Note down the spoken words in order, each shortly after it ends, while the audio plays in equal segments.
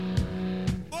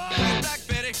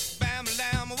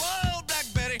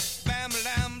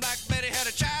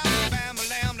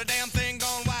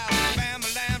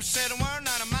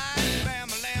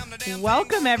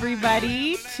Welcome,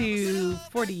 everybody, to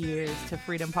 40 Years to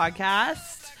Freedom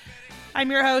podcast.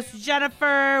 I'm your host,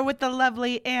 Jennifer, with the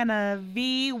lovely Anna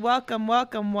V. Welcome,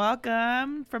 welcome,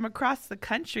 welcome from across the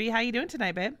country. How you doing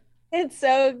tonight, babe? It's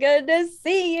so good to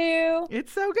see you.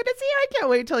 It's so good to see you. I can't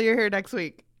wait till you're here next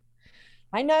week.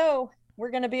 I know.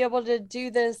 We're going to be able to do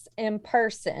this in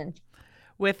person.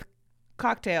 With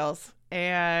cocktails.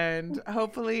 And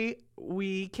hopefully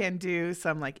we can do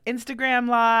some like Instagram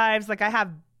lives. Like I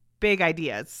have big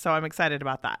ideas, so I'm excited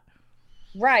about that.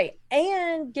 Right.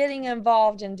 And getting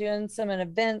involved in doing some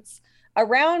events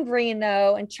around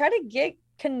Reno and try to get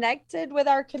connected with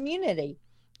our community.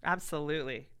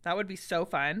 Absolutely. That would be so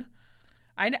fun.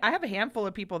 I have a handful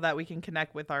of people that we can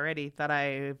connect with already that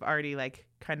I've already like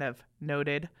kind of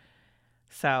noted.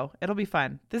 So it'll be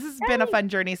fun. This has been a fun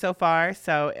journey so far.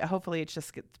 So hopefully it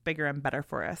just gets bigger and better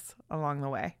for us along the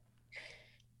way.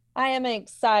 I am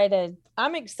excited.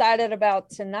 I'm excited about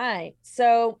tonight.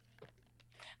 So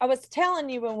I was telling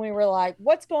you when we were like,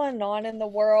 what's going on in the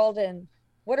world and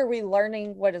what are we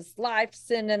learning? What is life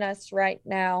sending us right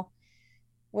now?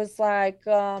 Was like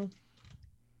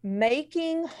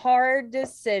making hard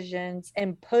decisions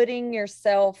and putting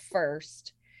yourself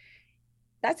first.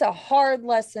 That's a hard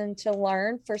lesson to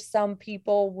learn for some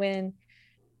people when,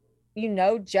 you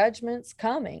know, judgment's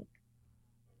coming.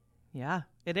 Yeah,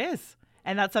 it is.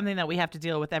 And that's something that we have to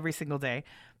deal with every single day.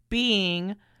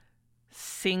 Being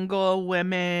single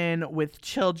women with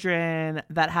children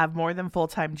that have more than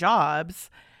full-time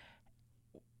jobs,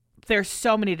 there's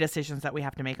so many decisions that we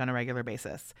have to make on a regular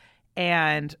basis.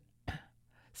 And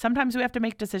sometimes we have to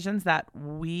make decisions that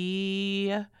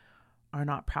we are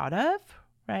not proud of,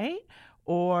 right?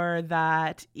 Or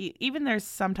that even there's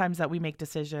sometimes that we make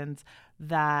decisions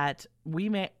that we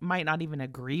might not even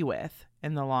agree with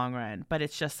in the long run, but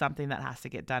it's just something that has to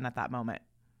get done at that moment.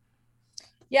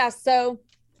 Yeah, so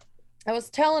I was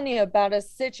telling you about a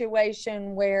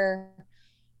situation where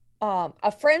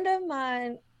a friend of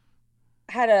mine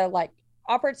had a like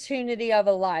opportunity of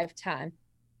a lifetime,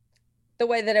 the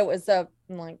way that it was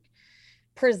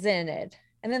presented.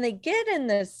 And then they get in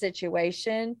this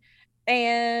situation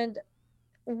and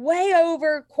way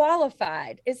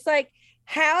overqualified. It's like,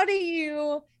 how do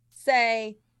you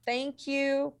say thank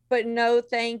you, but no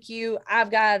thank you?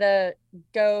 I've got to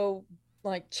go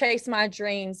like chase my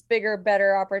dreams, bigger,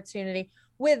 better opportunity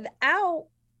without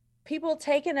people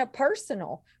taking it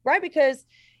personal, right? Because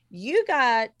you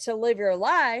got to live your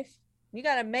life. You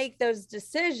got to make those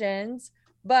decisions,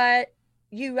 but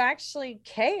you actually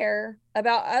care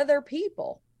about other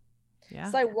people. Yeah.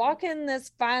 It's like walking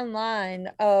this fine line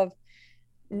of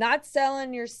not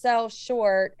selling yourself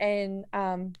short and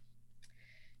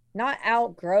not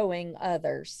outgrowing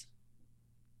others.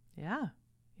 Yeah.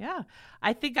 Yeah.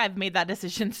 I think I've made that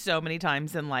decision so many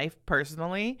times in life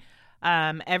personally,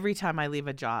 every time I leave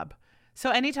a job. So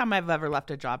anytime I've ever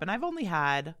left a job, and I've only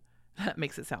had, that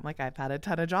makes it sound like I've had a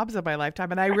ton of jobs in my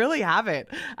lifetime, and I really haven't.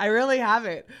 I really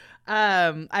haven't.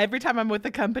 Every time I'm with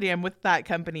a company, I'm with that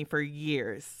company for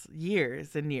years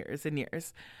and years and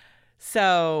years.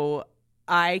 So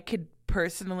I could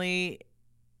personally,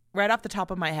 right off the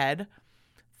top of my head,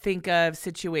 think of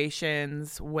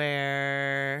situations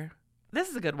where, this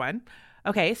is a good one.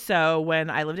 Okay, so when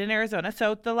I lived in Arizona,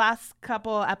 so the last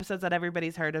couple episodes that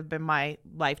everybody's heard have been my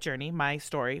life journey, my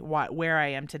story, where I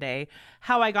am today,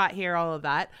 how I got here, all of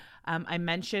that. I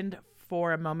mentioned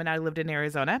for a moment I lived in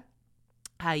Arizona.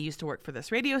 I used to work for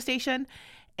this radio station,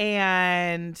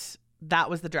 and that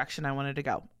was the direction I wanted to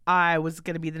go. I was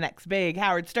going to be the next big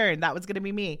Howard Stern. That was going to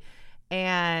be me.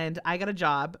 And I got a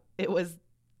job. It was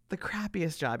the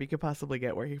crappiest job you could possibly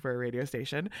get working for a radio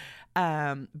station.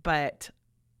 But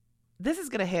this is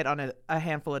going to hit on a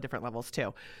handful of different levels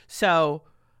too. So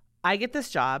I get this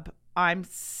job. I'm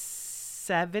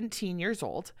 17 years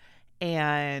old,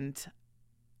 and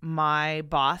my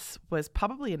boss was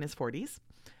probably in his 40s.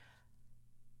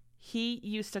 He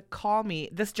used to call me.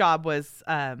 This job was,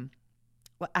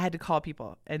 I had to call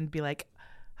people and be like,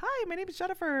 hi, my name is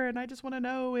Jennifer, and I just want to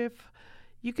know if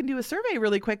you can do a survey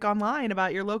really quick online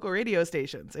about your local radio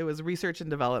stations. It was research and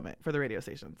development for the radio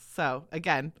stations. So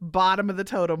again, bottom of the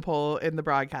totem pole in the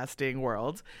broadcasting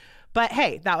world. But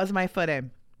hey, that was my foot in.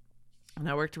 And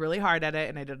I worked really hard at it,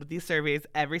 and I did these surveys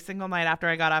every single night after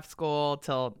I got off school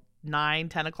till 9,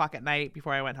 10 o'clock at night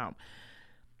before I went home.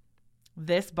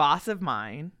 This boss of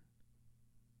mine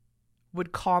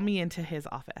would call me into his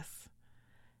office,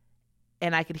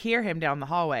 and I could hear him down the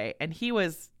hallway, and he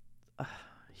was a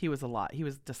lot. He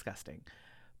was disgusting.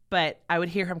 But I would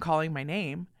hear him calling my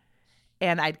name,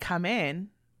 and I'd come in,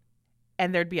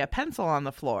 and there'd be a pencil on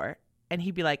the floor, and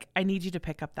he'd be like, I need you to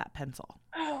pick up that pencil.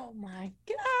 Oh my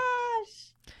gosh.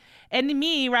 And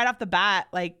me, right off the bat,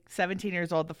 like 17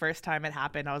 years old, the first time it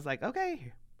happened, I was like,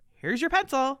 okay, here's your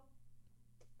pencil.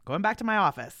 Going back to my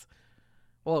office.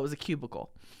 Well, it was a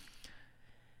cubicle.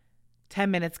 10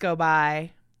 minutes go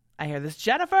by. I hear this,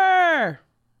 Jennifer,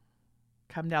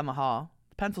 come down the hall.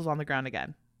 The pencil's on the ground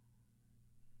again.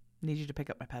 Need you to pick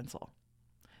up my pencil.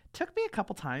 Took me a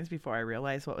couple times before I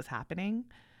realized what was happening,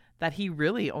 that he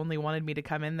really only wanted me to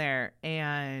come in there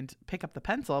and pick up the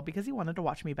pencil because he wanted to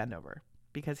watch me bend over,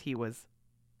 because he was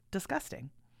disgusting.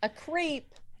 A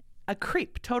creep. A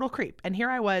creep, total creep. And here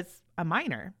I was, a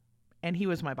minor, and he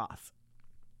was my boss.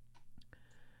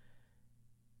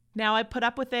 Now, I put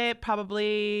up with it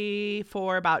probably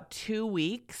for about 2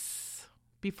 weeks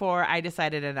before I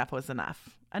decided enough was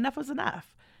enough. Enough was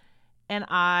enough. And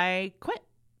I quit.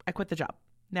 I quit the job.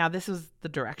 Now, this was the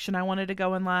direction I wanted to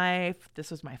go in life.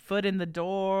 This was my foot in the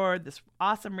door, this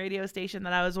awesome radio station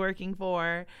that I was working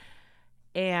for.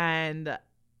 And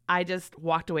I just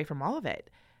walked away from all of it.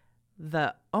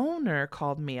 The owner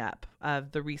called me up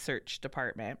of the research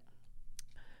department.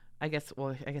 I guess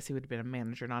he would have been a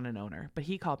manager, not an owner. But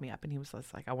he called me up and he was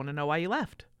just like, I want to know why you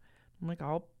left. I'm like,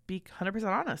 I'll be 100%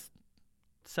 honest.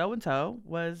 So-and-so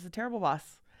was a terrible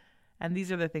boss. And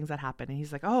these are the things that happen. And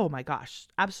he's like, oh my gosh,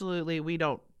 absolutely. We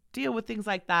don't deal with things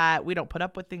like that. We don't put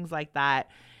up with things like that.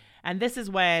 And this is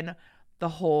when the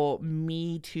whole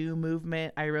Me Too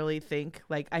movement, I really think,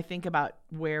 like, I think about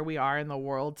where we are in the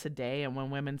world today. And when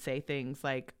women say things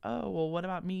like, oh, well, what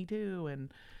about Me Too?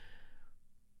 And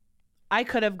I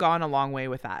could have gone a long way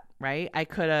with that, right? I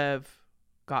could have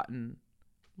gotten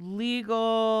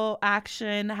legal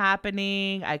action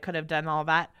happening. I could have done all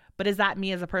that. But is that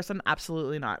me as a person?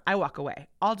 Absolutely not. I walk away.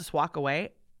 I'll just walk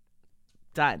away.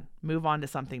 Done. Move on to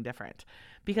something different.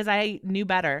 Because I knew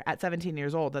better at 17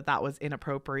 years old that that was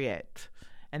inappropriate.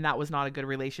 And that was not a good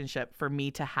relationship for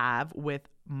me to have with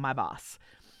my boss.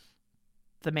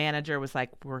 The manager was like,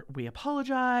 we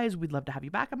apologize. We'd love to have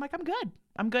you back. I'm like, I'm good.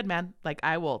 I'm good, man. Like,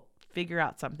 I will figure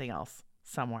out something else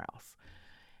somewhere else.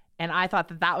 And I thought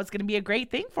that was going to be a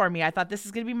great thing for me. I thought this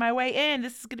is going to be my way in.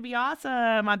 This is going to be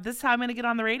awesome. This is how I'm going to get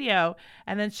on the radio.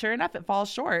 And then sure enough, it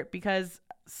falls short because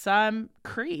some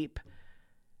creep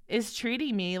is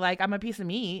treating me like I'm a piece of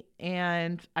meat.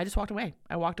 And I just walked away.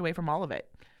 I walked away from all of it.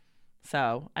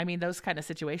 So, I mean, those kind of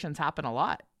situations happen a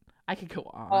lot. I could go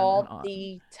on all and on.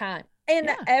 The time. In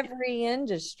every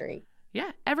industry.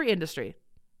 Yeah, every industry.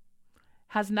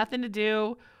 Has nothing to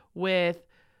do with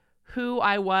who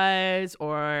I was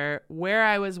or where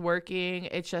I was working.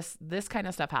 It's just this kind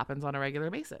of stuff happens on a regular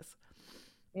basis.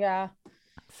 Yeah.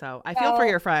 So I feel for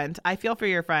your friend. I feel for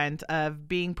your friend of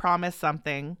being promised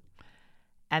something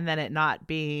and then it not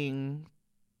being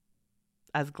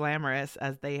as glamorous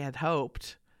as they had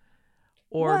hoped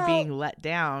or being let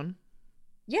down.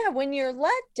 Yeah, when you're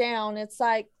let down, it's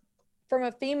like from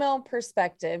a female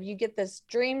perspective, you get this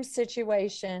dream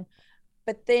situation,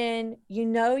 but then you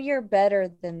know you're better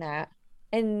than that.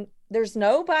 And there's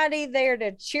nobody there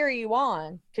to cheer you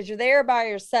on because you're there by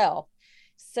yourself.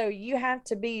 So you have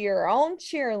to be your own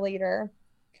cheerleader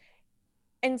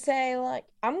and say, like,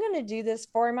 I'm going to do this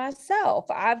for myself.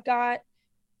 I've got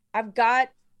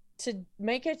to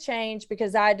make a change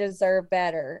because I deserve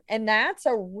better. And that's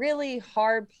a really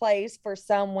hard place for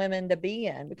some women to be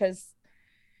in because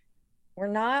we're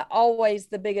not always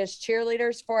the biggest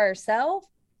cheerleaders for ourselves.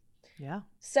 Yeah.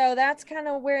 So that's kind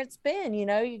of where it's been, you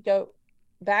know, you go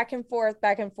back and forth.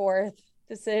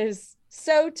 This is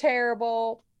so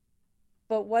terrible,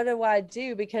 but what do I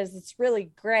do? Because it's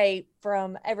really great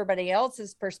from everybody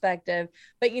else's perspective,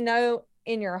 but you know,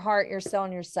 in your heart, you're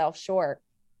selling yourself short.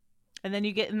 And then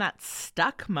you get in that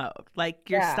stuck mode, like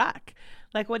you're stuck.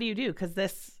 Like, what do you do? Because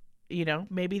this, you know,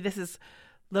 maybe this is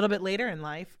a little bit later in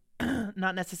life,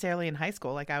 not necessarily in high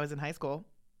school, like I was in high school,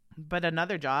 but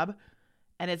another job.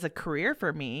 And it's a career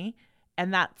for me,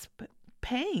 and that's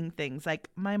paying things like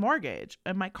my mortgage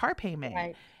and my car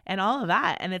payment and all of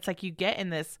that. And it's like you get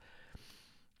in this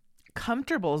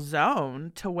comfortable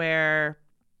zone to where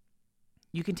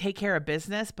you can take care of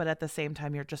business, but at the same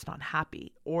time, you're just not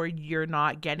happy or you're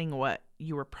not getting what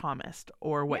you were promised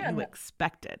or what you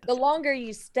expected. The longer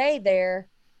you stay there,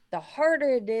 the harder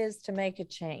it is to make a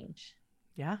change.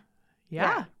 Yeah.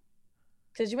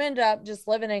 Because you end up just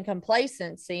living in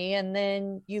complacency and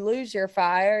then you lose your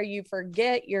fire, you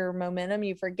forget your momentum,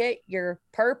 you forget your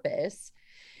purpose,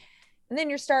 and then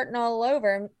you're starting all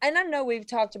over. And I know we've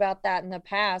talked about that in the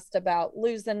past about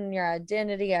losing your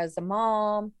identity as a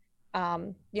mom,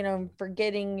 you know,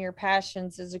 forgetting your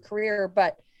passions as a career.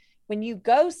 But when you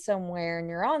go somewhere and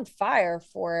you're on fire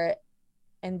for it,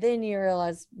 and then you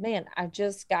realize, man, I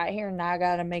just got here and now I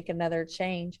got to make another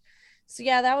change. So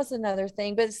yeah, that was another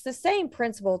thing, but it's the same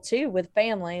principle too with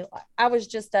family. I was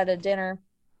just at a dinner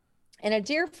and a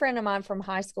dear friend of mine from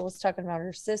high school was talking about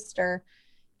her sister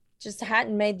just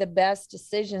hadn't made the best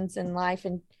decisions in life.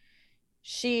 And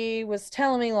she was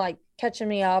telling me, like, catching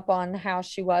me up on how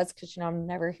she was, because, I'm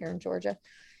never here in Georgia.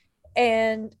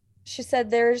 And she said,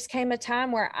 there just came a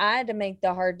time where I had to make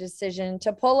the hard decision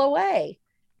to pull away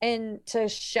and to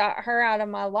shut her out of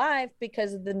my life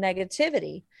because of the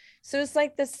negativity. So it's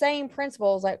like the same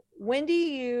principles. Like, when do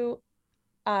you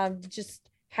just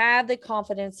have the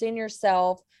confidence in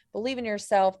yourself, believe in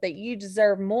yourself that you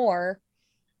deserve more,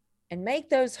 and make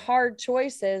those hard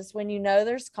choices when you know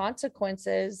there's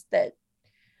consequences that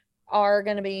are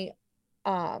going to be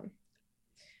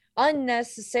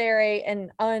unnecessary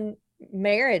and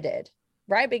unmerited,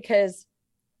 right? Because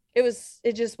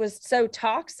it just was so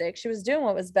toxic. She was doing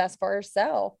what was best for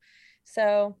herself.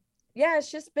 So yeah,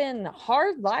 it's just been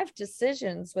hard life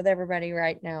decisions with everybody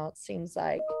right now, it seems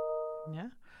like. Yeah.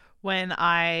 When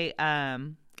I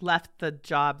left the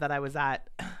job that I was at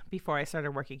before I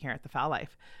started working here at the Foul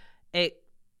Life,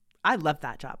 I loved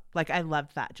that job. Like, I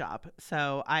loved that job.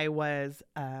 So I was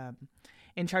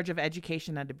in charge of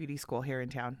education at a beauty school here in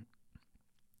town.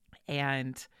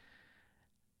 And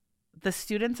the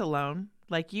students alone,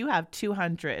 like, you have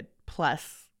 200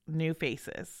 plus new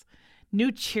faces,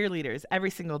 new cheerleaders every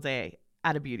single day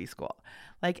at a beauty school.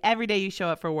 Like, every day you show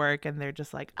up for work and they're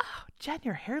just like, oh, Jen,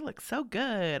 your hair looks so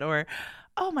good. Or,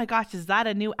 oh my gosh, is that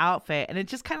a new outfit? And it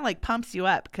just kind of like pumps you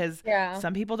up, because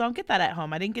some people don't get that at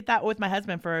home. I didn't get that with my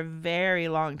husband for a very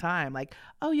long time. Like,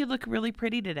 oh, you look really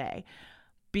pretty today.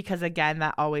 Because again,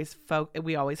 that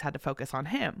we always had to focus on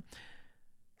him.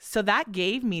 So that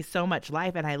gave me so much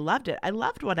life, and I loved it. I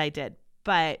loved what I did.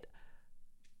 But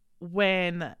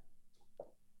when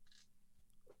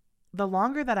the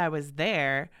longer that I was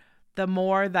there, the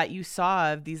more that you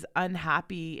saw of these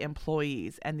unhappy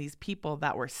employees and these people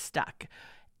that were stuck.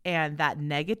 And that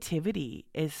negativity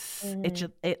is,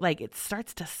 it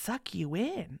starts to suck you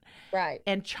in. Right.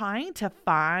 And trying to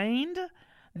find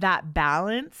that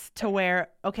balance to where,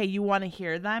 okay, you want to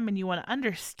hear them and you want to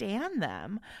understand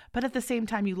them, but at the same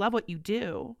time, you love what you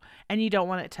do and you don't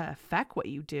want it to affect what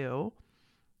you do.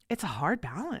 It's a hard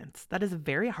balance. That is a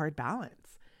very hard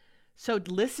balance. So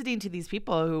listening to these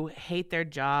people who hate their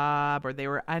job, or they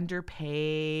were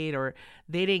underpaid, or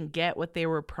they didn't get what they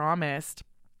were promised,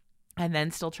 and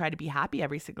then still try to be happy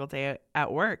every single day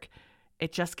at work,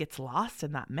 it just gets lost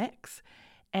in that mix.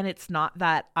 And it's not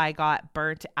that I got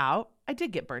burnt out. I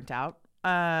did get burnt out.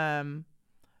 I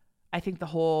think the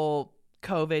whole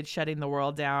COVID shutting the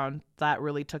world down, that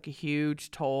really took a huge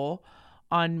toll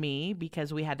on me,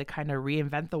 because we had to kind of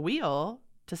reinvent the wheel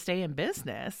to stay in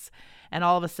business. And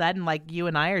all of a sudden, like you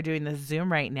and I are doing this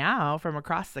Zoom right now from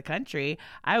across the country,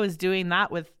 I was doing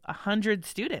that with 100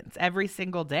 students every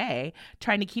single day,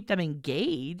 trying to keep them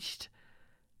engaged.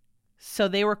 So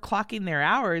they were clocking their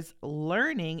hours,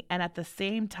 learning, and at the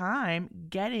same time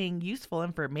getting useful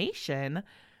information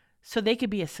so they could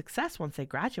be a success once they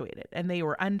graduated. And they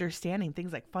were understanding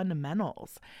things like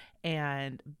fundamentals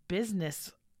and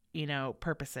business,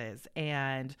 purposes,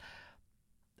 and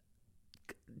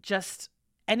just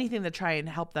anything to try and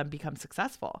help them become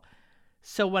successful.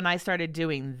 So when I started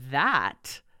doing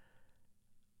that,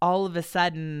 all of a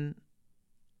sudden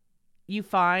you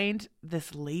find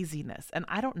this laziness. And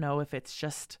I don't know if it's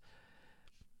just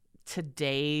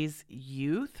today's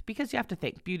youth, because you have to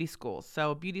think beauty schools.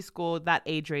 So beauty school, that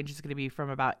age range is going to be from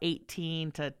about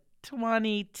 18 to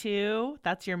 22.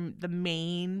 That's the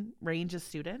main range of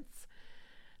students.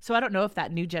 So I don't know if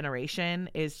that new generation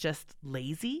is just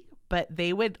lazy, but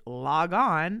they would log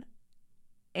on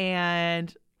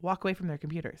and walk away from their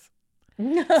computers.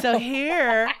 No. So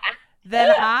here,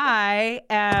 then I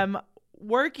am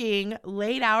working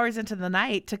late hours into the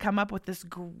night to come up with this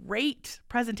great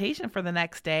presentation for the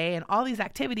next day, and all these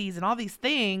activities and all these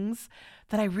things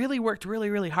that I really worked really,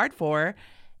 really hard for.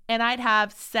 And I'd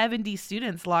have 70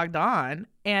 students logged on,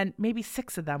 and maybe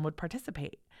 6 of them would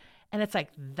participate. And it's like,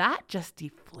 that just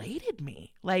deflated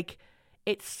me. Like,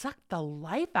 it sucked the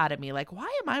life out of me. Like, why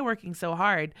am I working so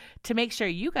hard to make sure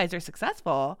you guys are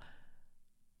successful,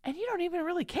 and you don't even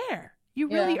really care? You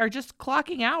really are just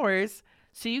clocking hours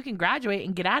so you can graduate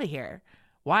and get out of here.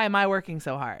 Why am I working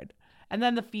so hard? And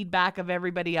then the feedback of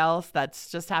everybody else that's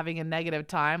just having a negative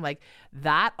time, like,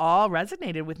 that all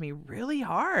resonated with me really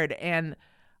hard. And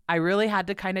I really had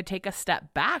to kind of take a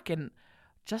step back, and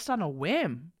just on a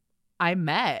whim, I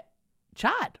met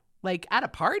Chad, like, at a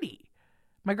party.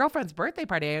 My girlfriend's birthday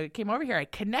party. I came over here. I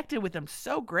connected with him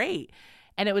so great.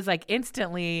 And it was like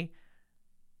instantly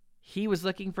he was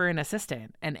looking for an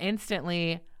assistant. And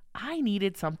instantly I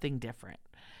needed something different.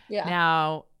 Yeah.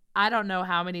 Now, I don't know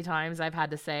how many times I've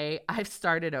had to say I've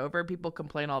started over. People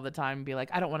complain all the time and be like,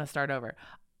 I don't want to start over.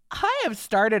 I have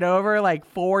started over like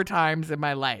 4 times in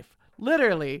my life,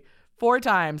 literally 4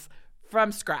 times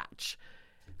from scratch.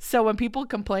 So when people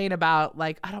complain about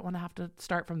like, I don't want to have to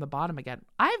start from the bottom again,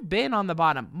 I've been on the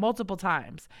bottom multiple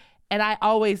times and I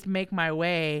always make my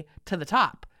way to the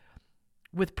top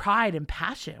with pride and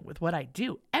passion with what I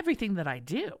do, everything that I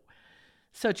do.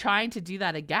 So trying to do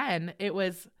that again, it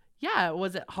was,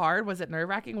 was it hard? Was it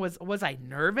nerve-wracking? Was I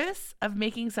nervous of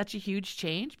making such a huge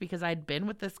change because I'd been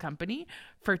with this company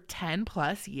for 10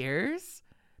 plus years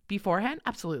beforehand?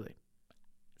 Absolutely.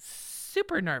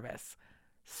 Super nervous,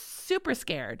 super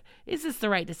scared. Is this the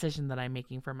right decision that I'm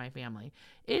making for my family?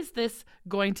 Is this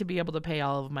going to be able to pay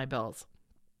all of my bills?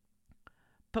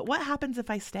 But what happens if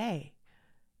I stay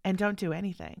and don't do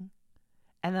anything?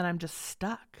 And then I'm just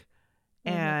stuck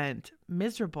and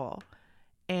miserable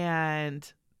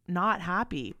and not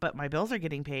happy, but my bills are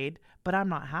getting paid, but I'm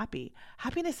not happy.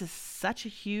 Happiness is such a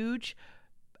huge,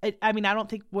 I don't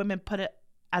think women put it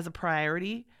as a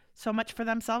priority so much for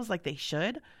themselves like they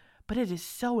should, but it is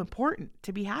so important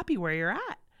to be happy where you're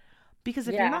at. Because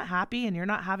if you're not happy and you're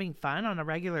not having fun on a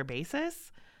regular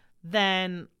basis,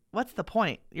 then what's the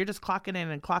point? You're just clocking in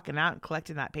and clocking out and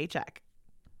collecting that paycheck.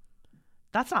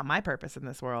 That's not my purpose in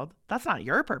this world. That's not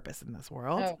your purpose in this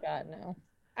world. Oh, God, no.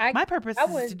 My purpose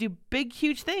is to do big,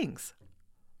 huge things.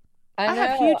 I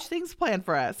have huge things planned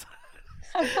for us.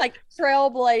 I'm like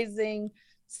trailblazing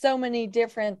so many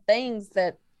different things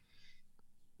that,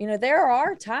 there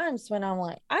are times when I'm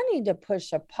like, I need to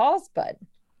push a pause button.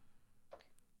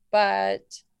 But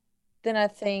then I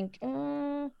think,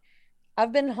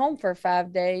 I've been home for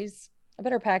 5 days. I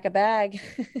better pack a bag.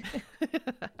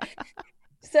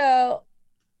 So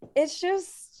it's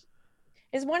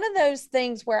one of those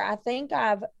things where I think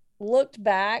I've looked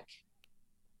back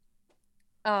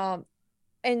and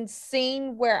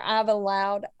seen where I've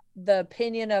allowed the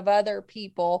opinion of other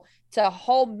people to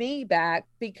hold me back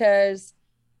because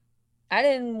I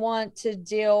didn't want to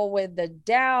deal with the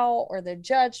doubt or the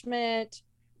judgment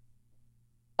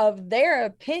of their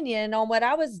opinion on what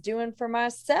I was doing for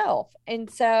myself. And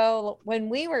so when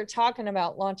we were talking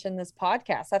about launching this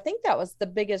podcast, I think that was the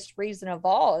biggest reason of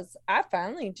all is I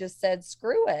finally just said,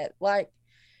 screw it. Like,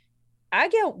 I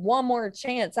get one more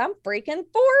chance. I'm freaking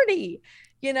 40,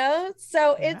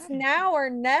 so it's now or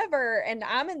never. And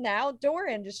I'm in the outdoor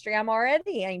industry. I'm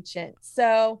already ancient.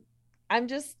 So I'm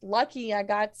just lucky I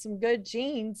got some good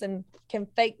genes and can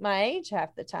fake my age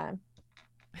half the time.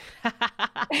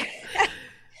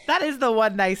 That is the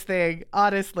one nice thing,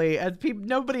 honestly. As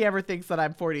nobody ever thinks that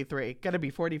I'm 43, gonna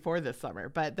be 44 this summer,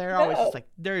 but they're always just like,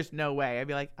 "There's no way." I'd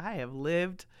be like, "I have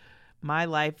lived my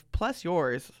life plus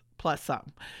yours plus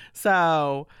some."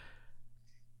 So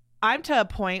I'm to a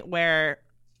point where,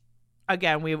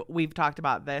 again, we've talked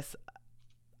about this.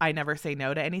 I never say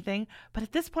no to anything, but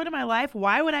at this point in my life,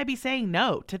 why would I be saying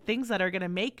no to things that are gonna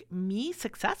make me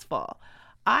successful?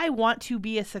 I want to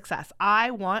be a success. I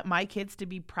want my kids to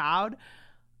be proud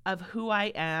of who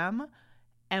I am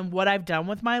and what I've done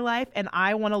with my life. And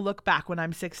I want to look back when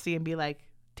I'm 60 and be like,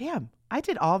 damn, I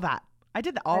did all that. I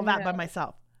did all that by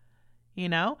myself,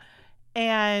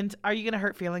 And are you going to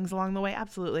hurt feelings along the way?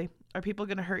 Absolutely. Are people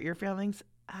going to hurt your feelings?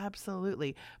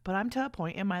 Absolutely. But I'm to a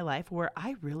point in my life where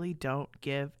I really don't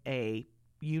give a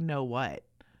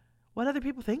what other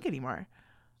people think anymore.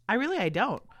 I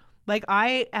don't. Like,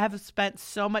 I have spent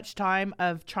so much time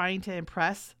of trying to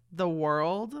impress the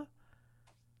world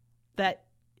that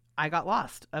I got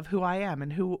lost of who I am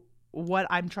and what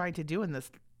I'm trying to do in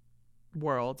this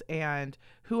world and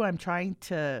who I'm trying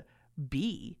to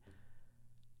be.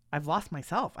 I've lost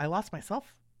myself. I lost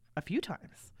myself a few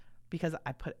times because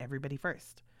I put everybody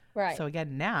first. Right. So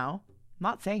again, now,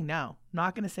 not saying no,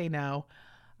 not going to say no.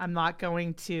 I'm not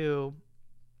going to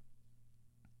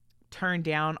turn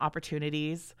down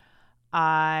opportunities.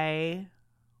 I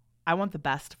want the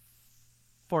best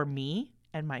for me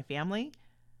and my family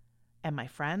and my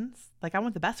friends. Like, I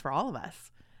want the best for all of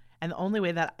us. And the only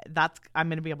way that's I'm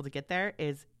going to be able to get there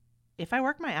is if I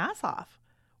work my ass off,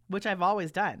 which I've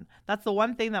always done. That's the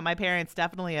one thing that my parents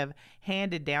definitely have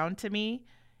handed down to me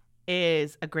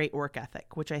is a great work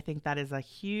ethic, which I think that is a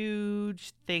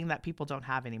huge thing that people don't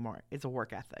have anymore, is a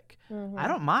work ethic. Mm-hmm. I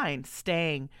don't mind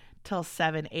staying till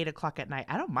 7, 8 o'clock at night.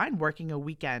 I don't mind working a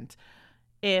weekend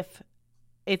if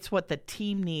it's what the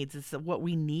team needs. It's what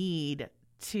we need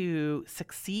to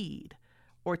succeed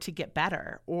or to get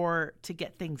better or to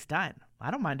get things done. I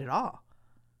don't mind at all.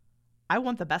 I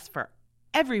want the best for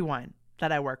everyone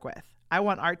that I work with. I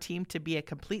want our team to be a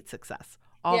complete success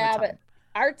all the time.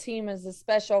 our team is a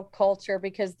special culture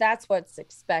because that's what's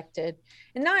expected.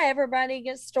 And not everybody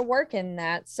gets to work in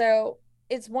that. So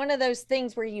it's one of those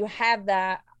things where you have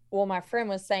that. Well, my friend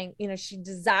was saying, she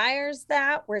desires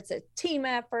that where it's a team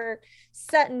effort,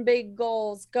 setting big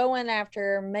goals, going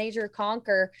after major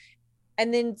conquer.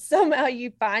 And then somehow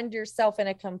you find yourself in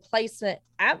a complacent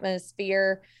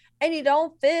atmosphere and you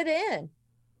don't fit in,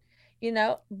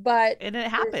 but And it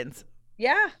happens.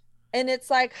 yeah. And it's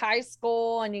like high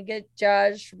school and you get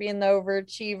judged for being the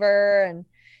overachiever. And,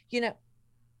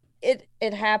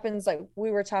 it happens like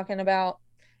we were talking about,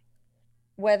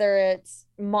 whether it's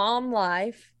mom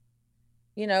life,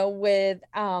 with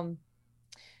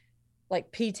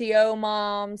like PTO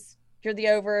moms, you're the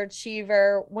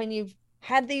overachiever when you've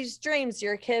had these dreams,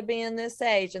 your kid being this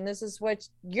age, and this is what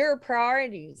your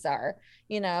priorities are.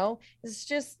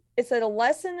 It's a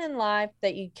lesson in life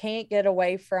that you can't get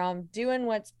away from. Doing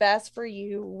what's best for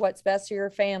you, what's best for your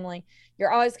family.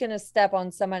 You're always going to step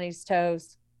on somebody's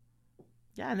toes.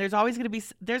 Yeah, and there's always going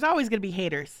to be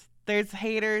haters. There's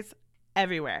haters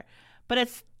everywhere. But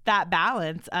it's that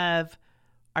balance of,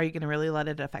 are you going to really let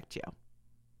it affect you?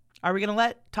 Are we going to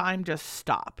let time just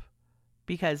stop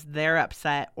because they're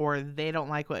upset or they don't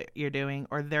like what you're doing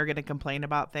or they're going to complain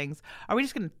about things? Are we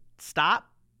just going to stop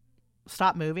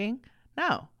moving?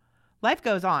 No. Life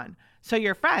goes on. So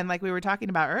your friend, like we were talking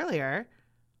about earlier,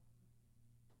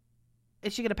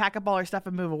 is she going to pack up all her stuff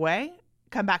and move away?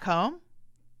 Come back home?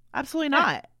 Absolutely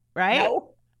not. Right?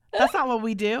 No. That's not what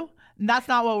we do. And that's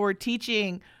not what we're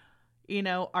teaching,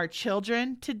 our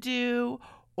children to do,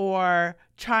 or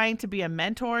trying to be a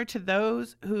mentor to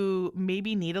those who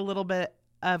maybe need a little bit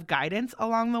of guidance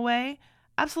along the way.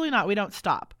 Absolutely not. We don't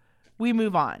stop. We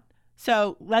move on.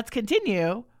 So let's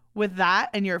continue with that.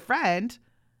 And your friend,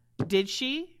 did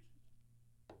she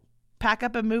pack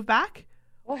up and move back?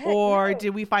 Well, or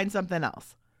did we find something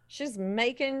else? She's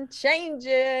making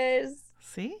changes.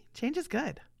 See, change is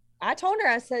good. I told her,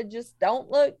 I said, just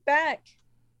don't look back.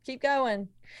 Keep going.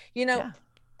 Yeah.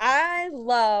 I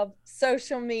love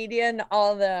social media and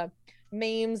all the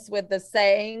memes with the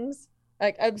sayings,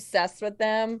 like obsessed with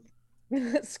them.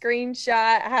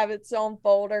 Screenshot, have its own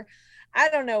folder. I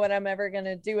don't know what I'm ever going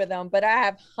to do with them, but I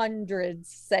have hundreds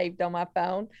saved on my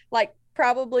phone, like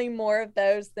probably more of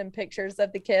those than pictures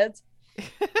of the kids.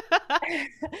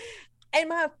 And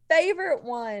my favorite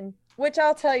one, which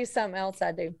I'll tell you something else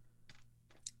I do.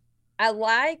 I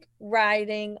like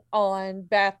writing on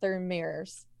bathroom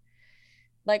mirrors.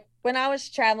 Like when I was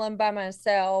traveling by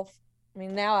myself,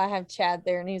 now I have Chad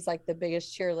there and he's like the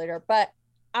biggest cheerleader, but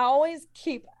I always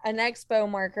keep an expo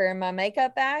marker in my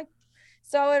makeup bag.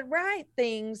 So I would write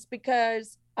things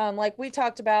because like we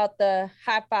talked about the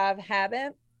high five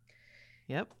habit.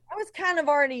 Yep. I was kind of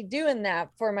already doing that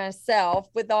for myself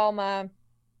with all my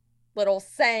little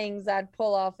sayings I'd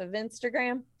pull off of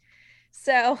Instagram.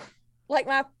 So like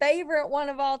my favorite one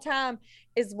of all time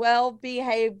is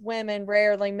well-behaved women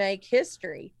rarely make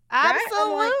history.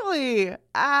 Absolutely. Right?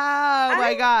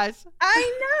 My gosh.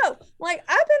 I know. Like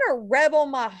I've been a rebel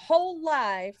my whole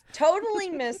life, totally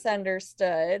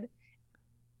misunderstood.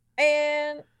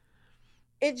 And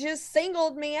it just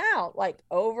singled me out like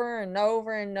over and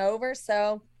over and over.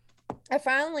 So I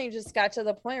finally just got to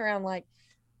the point where I'm like,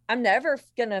 I'm never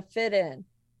going to fit in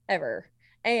ever.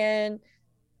 And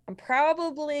I'm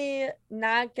probably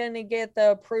not going to get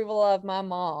the approval of my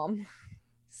mom.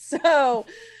 So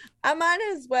I might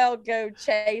as well go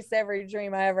chase every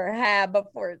dream I ever had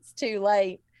before it's too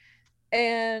late.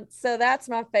 And so that's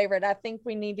my favorite. I think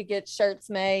we need to get shirts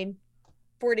made,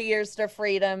 40 years to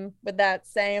freedom, with that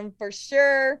saying for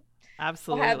sure.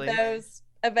 Absolutely. We'll have those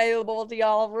available to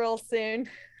y'all real soon.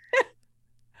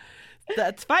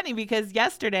 That's funny because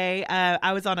yesterday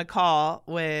I was on a call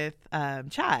with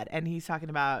Chad and he's talking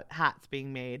about hats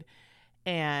being made.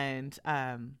 And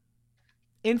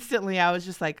instantly I was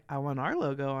just like, I want our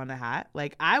logo on a hat.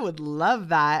 Like I would love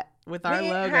that with our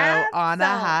logo on a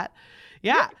hat.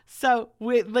 Yeah. So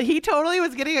he totally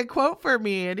was getting a quote for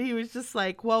me and he was just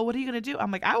like, well, what are you going to do?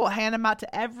 I'm like, I will hand them out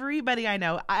to everybody I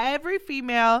know, every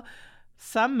female,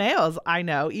 some males I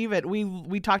know. Even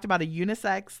we talked about a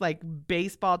unisex like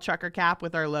baseball trucker cap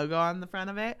with our logo on the front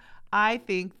of it. I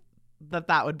think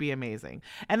that would be amazing.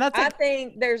 And that's like, I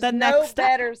think there's no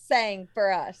better saying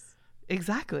for us.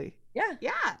 Exactly. Yeah.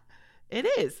 Yeah, it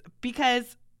is.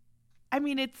 Because,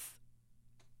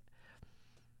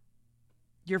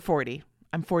 you're 40.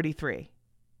 I'm 43.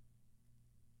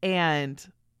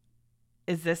 And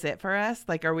is this it for us?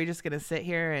 Like, are we just going to sit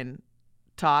here and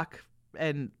talk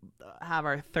and have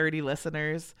our 30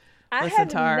 listeners listen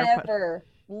to our... I have never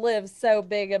lived so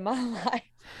big in my life.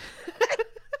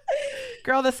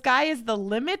 Girl, the sky is the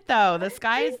limit, though. The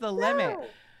sky is the limit. So.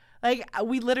 Like,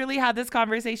 we literally had this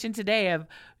conversation today of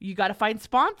you got to find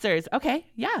sponsors. Okay,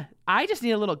 yeah. I just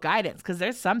need a little guidance because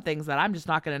there's some things that I'm just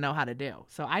not going to know how to do.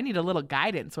 So I need a little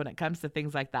guidance when it comes to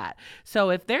things like that.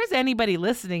 So if there's anybody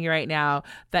listening right now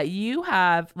that you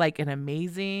have like an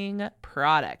amazing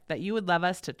product that you would love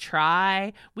us to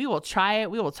try, we will try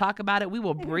it. We will talk about it. We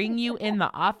will bring you in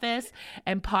the office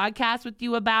and podcast with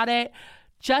you about it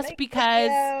just Make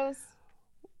because videos.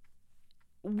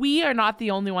 we are not the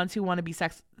only ones who want to be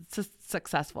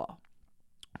successful.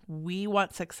 We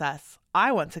want success.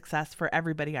 I want success for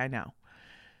everybody I know.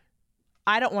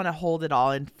 I don't want to hold it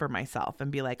all in for myself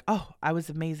and be like, oh, I was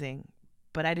amazing,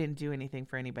 but I didn't do anything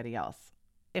for anybody else.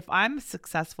 If I'm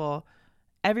successful,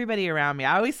 everybody around me,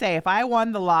 I always say, if I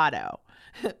won the lotto,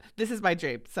 this is my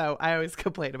dream. So I always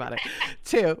complain about it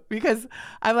too, because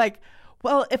I'm like,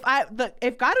 well,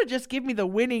 if God would just give me the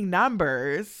winning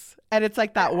numbers, and it's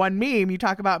like that one meme, you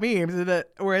talk about memes,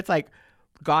 where it's like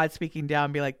God speaking down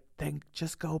and be like, then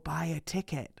just go buy a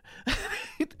ticket.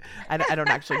 I don't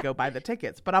actually go buy the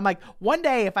tickets, but I'm like, one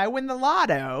day if I win the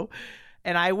lotto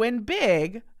and I win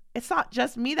big, it's not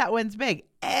just me that wins big.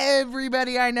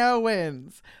 Everybody I know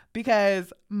wins,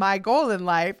 because my goal in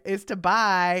life is to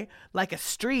buy like a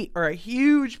street or a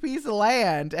huge piece of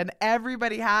land, and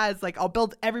everybody has like, I'll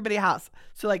build everybody a house.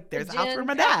 So like there's a house for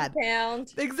my dad.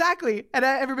 Compound. Exactly. And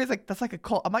everybody's like, that's like a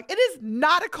cult. I'm like, it is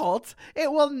not a cult.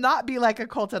 It will not be like a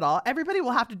cult at all. Everybody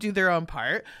will have to do their own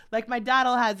part. Like my dad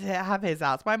will have his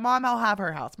house. My mom will have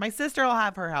her house. My sister will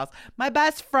have her house. My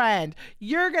best friend,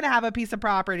 you're going to have a piece of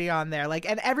property on there. Like,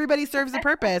 and everybody serves a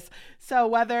purpose. So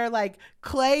whether like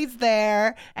Clay's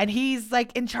there and he's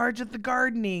like in charge of the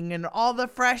gardening and all the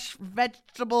fresh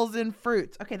vegetables and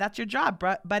fruits. Okay, that's your job,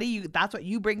 buddy. That's what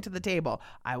you bring to the table.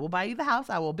 I will buy you the house.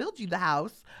 I will build you the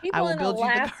house. People I will in build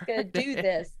Alaska you the garden. do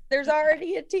this. There's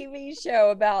already a TV show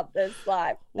about this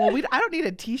life. Well, I don't need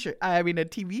a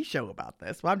TV show about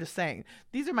this. Well, I'm just saying,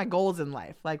 these are my goals in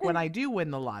life. Like when I do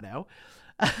win the lotto,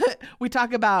 we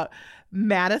talk about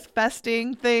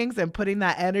manifesting things and putting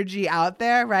that energy out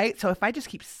there, right? So if I just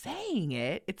keep saying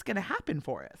it, it's going to happen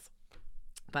for us.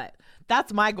 But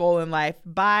that's my goal in life.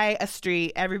 Buy a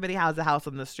street. Everybody has a house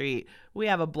on the street. We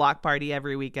have a block party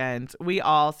every weekend. We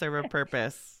all serve a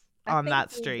purpose on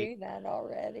that street. We do that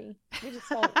already. We just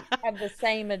don't have the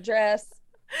same address.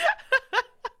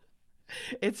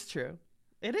 It's true.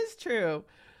 It is true.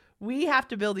 We have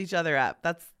to build each other up.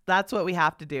 That's what we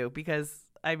have to do, because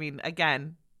I mean,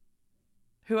 again,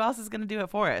 who else is going to do it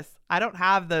for us? I don't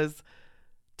have those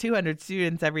 200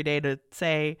 students every day to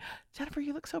say, Jennifer,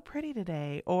 you look so pretty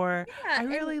today, or I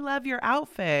really love your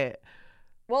outfit.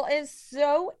 Well, it's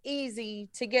so easy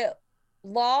to get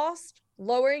lost,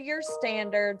 lower your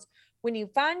standards when you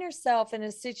find yourself in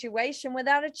a situation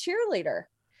without a cheerleader.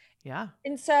 Yeah.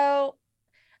 And so,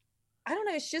 I don't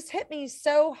know, it's just hit me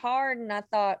so hard. And I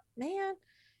thought, man,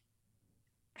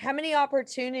 how many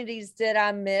opportunities did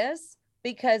I miss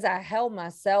because I held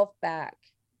myself back?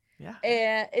 Yeah.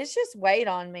 And it's just weighed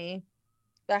on me.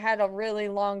 I had a really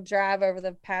long drive over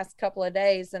the past couple of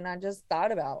days, and I just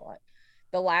thought about like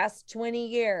the last 20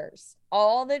 years,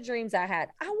 all the dreams I had.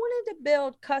 I wanted to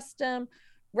build custom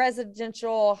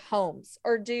residential homes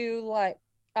or do like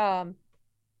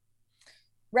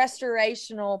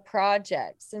restorational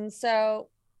projects. And so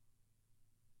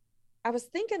I was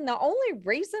thinking the only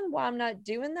reason why I'm not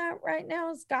doing that right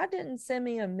now is God didn't send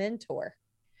me a mentor.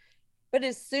 But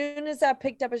as soon as I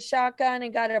picked up a shotgun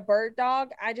and got a bird dog,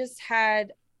 I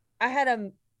had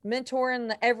a mentor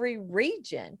in every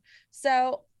region.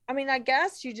 So, I mean, I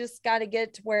guess you just got to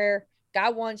get to where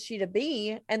God wants you to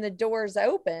be and the door's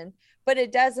open, but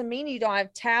it doesn't mean you don't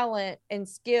have talent and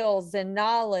skills and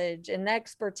knowledge and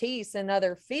expertise in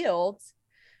other fields,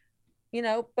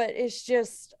 but it's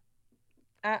just,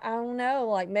 I don't know,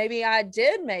 like maybe I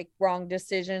did make wrong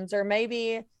decisions, or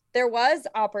maybe there was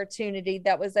opportunity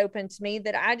that was open to me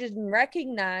that I didn't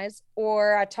recognize,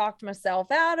 or I talked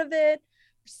myself out of it,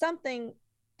 or something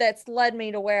that's led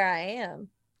me to where I am,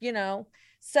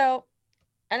 So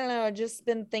I don't know. I've just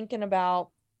been thinking about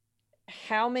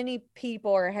how many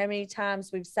people or how many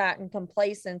times we've sat in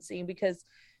complacency because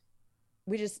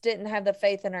we just didn't have the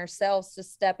faith in ourselves to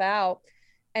step out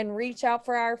and reach out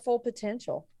for our full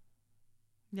potential.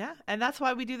 Yeah. And that's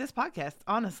why we do this podcast,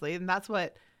 honestly. And that's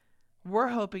what we're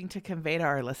hoping to convey to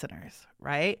our listeners,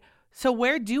 right? So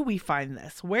where do we find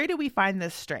this? Where do we find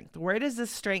this strength? Where does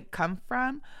this strength come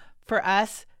from for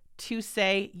us to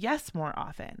say yes more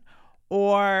often?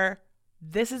 Or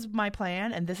this is my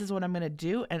plan and this is what I'm going to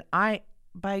do. And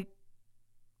by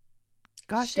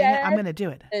gosh dang it, I'm going to do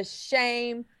it. The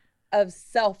shame of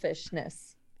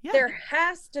selfishness. Yeah. There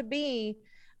has to be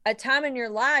a time in your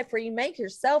life where you make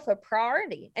yourself a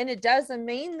priority. And it doesn't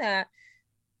mean that,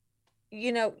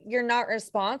 you're not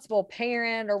responsible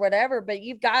parent or whatever, but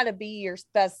you've got to be your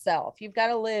best self. You've got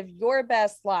to live your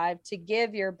best life to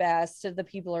give your best to the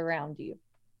people around you.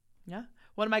 Yeah.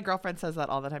 One of my girlfriends says that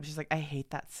all the time. She's like, I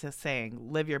hate that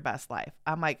saying, live your best life.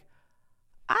 I'm like,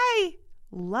 I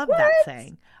love that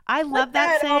saying. I love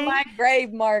that saying. On my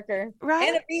grave marker. Right?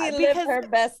 Anna B lived her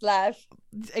best life.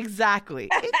 Exactly.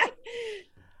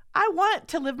 I want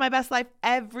to live my best life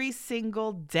every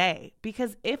single day,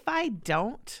 because if I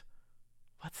don't,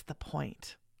 what's the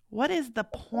point? What is the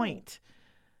point?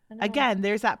 Again,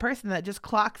 there's that person that just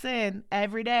clocks in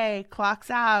every day, clocks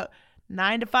out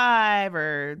 9 to 5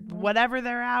 or whatever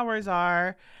their hours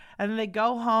are. And then they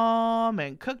go home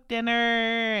and cook dinner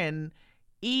and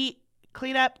eat,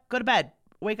 clean up, go to bed,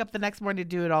 wake up the next morning to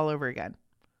do it all over again.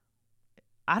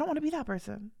 I don't want to be that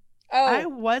person. Oh, I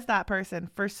was that person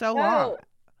for so long.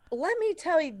 Let me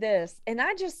tell you this. And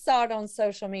I just saw it on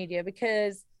social media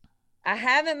because I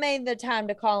haven't made the time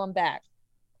to call him back.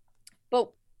 But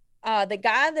the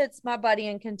guy that's my buddy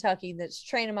in Kentucky that's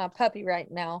training my puppy right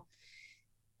now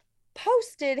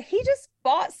posted he just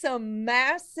bought some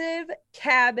massive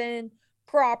cabin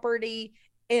property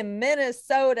in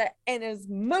Minnesota and is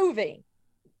moving.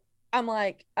 I'm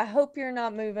like, I hope you're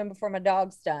not moving before my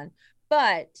dog's done.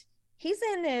 But he's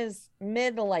in his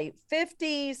mid to late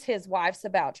 50s. His wife's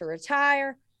about to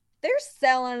retire. They're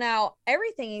selling out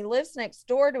everything. He lives next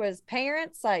door to his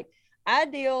parents, like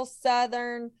ideal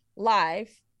Southern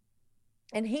life.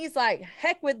 And he's like,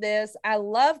 heck with this. I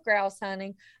love grouse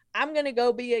hunting. I'm going to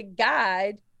go be a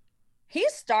guide.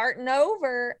 He's starting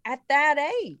over at that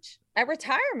age, at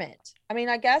retirement. I mean,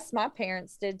 I guess my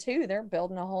parents did too. They're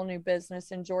building a whole new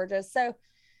business in Georgia. So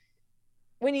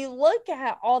when you look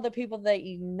at all the people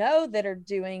that that are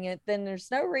doing it, then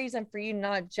there's no reason for you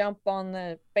not jump on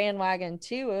the bandwagon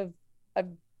too of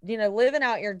living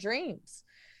out your dreams.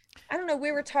 I don't know.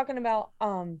 We were talking about,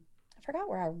 I forgot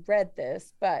where I read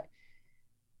this, but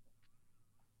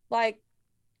like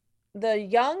the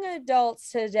young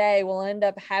adults today will end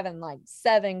up having like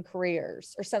 7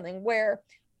 careers or something, where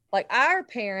like our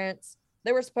parents,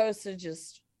 they were supposed to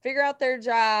just figure out their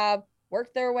job,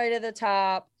 work their way to the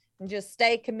top, and just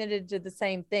stay committed to the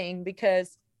same thing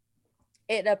because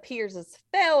it appears as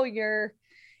failure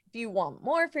if you want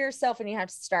more for yourself and you have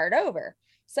to start over.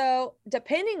 So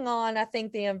depending on, I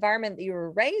think, the environment that you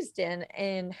were raised in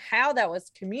and how that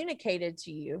was communicated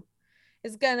to you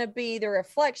is going to be the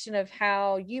reflection of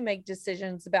how you make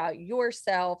decisions about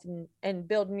yourself and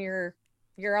building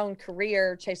your own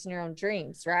career, chasing your own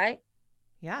dreams, right?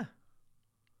 Yeah.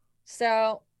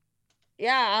 So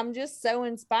yeah, I'm just so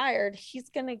inspired. He's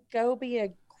going to go be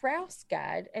a grouse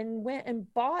guide and went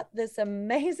and bought this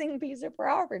amazing piece of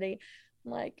property.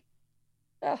 I'm like,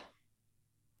 oh,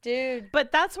 dude.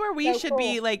 But that's where we should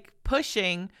be like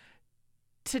pushing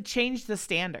to change the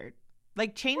standard.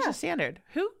 Like change the standard.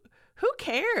 Who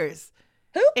cares?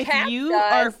 If you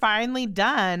are finally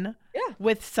done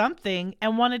with something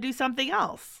and want to do something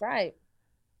else. Right.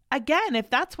 Again, if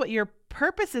that's what your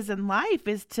purpose is in life,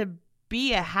 is to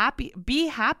be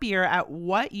happier at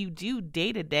what you do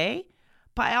day to day,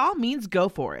 by all means go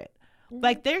for it. Mm-hmm.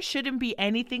 Like there shouldn't be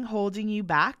anything holding you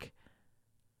back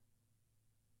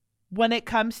when it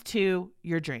comes to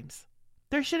your dreams.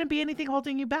 There shouldn't be anything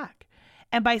holding you back.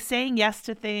 And by saying yes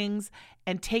to things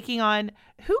and taking on,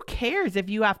 who cares if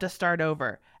you have to start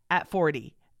over at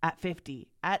 40, at 50,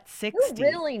 at 60? Who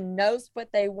really knows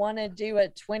what they want to do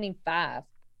at 25?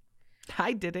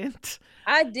 I didn't.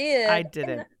 I did. I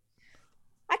didn't.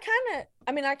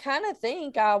 I kind of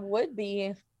think I would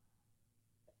be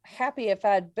happy if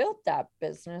I'd built that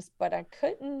business, but I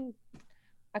couldn't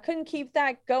keep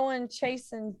that going,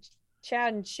 chasing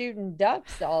Chad and shooting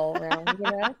ducks all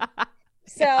around,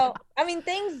 So, I mean,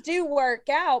 things do work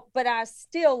out, but I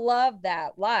still love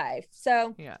that life.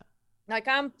 So, yeah, like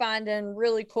I'm finding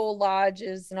really cool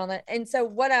lodges and all that. And so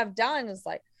what I've done is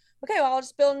like, okay, well, I'll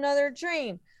just build another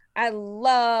dream. I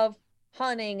love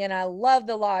hunting and I love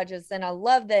the lodges and I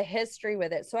love the history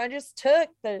with it. So I just took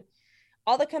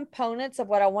all the components of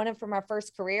what I wanted for my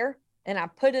first career and I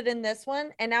put it in this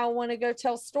one. And now I want to go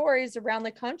tell stories around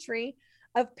the country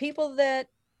of people that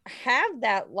have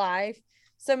that life.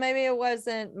 So maybe it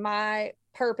wasn't my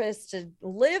purpose to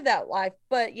live that life,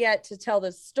 but yet to tell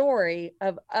the story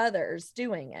of others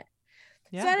doing it.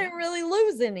 Yeah. So I didn't really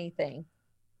lose anything.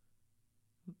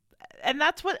 And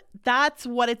that's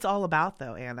what it's all about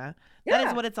though, Anna. Yeah. That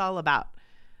is what it's all about.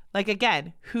 Like,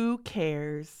 again, who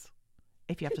cares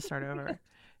if you have to start over?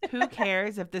 Who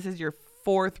cares if this is your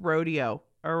 4th rodeo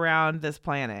around this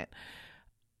planet?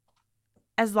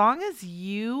 as long as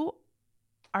you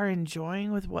are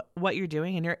enjoying with what you're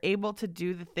doing and you're able to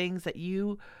do the things that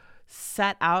you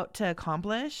set out to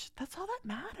accomplish, that's all that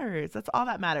matters. That's all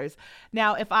that matters.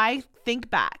 Now, if I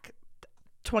think back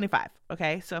 25,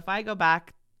 okay? So if I go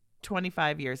back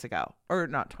 25 years ago, or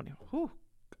not 20, whew,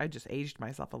 I just aged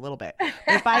myself a little bit.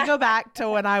 If I go back to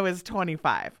when I was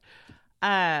 25,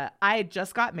 I had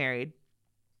just got married.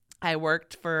 I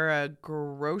worked for a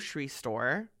grocery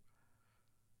store,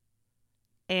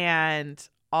 and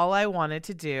all I wanted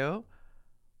to do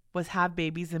was have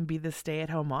babies and be the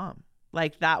stay-at-home mom.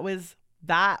 Like that was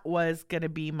going to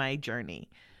be my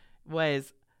journey,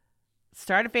 was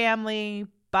start a family,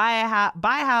 buy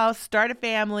a house, start a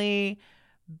family,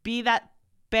 be that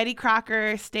Betty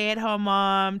Crocker stay-at-home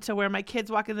mom to where my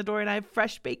kids walk in the door and I have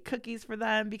fresh baked cookies for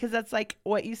them, because that's like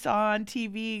what you saw on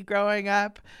TV growing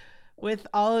up with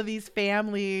all of these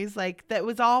families. Like that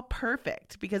was all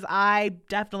perfect, because I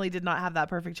definitely did not have that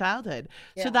perfect childhood.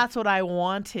 Yeah. So that's what I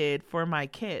wanted for my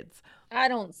kids. I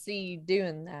don't see you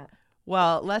doing that.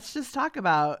 Well, let's just talk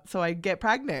about, so I get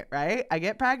pregnant, right? I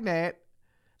get pregnant.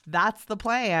 That's the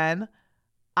plan.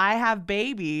 I have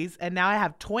babies, and now I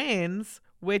have twins,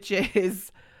 which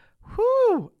is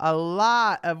a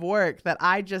lot of work that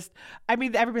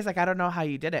everybody's like, I don't know how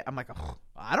you did it. I'm like, oh,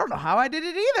 I don't know how I did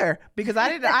it either, because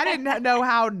I didn't know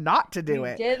how not to do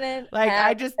it. Didn't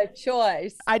have a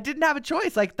choice. I didn't have a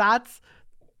choice. Like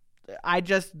I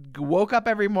just woke up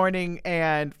every morning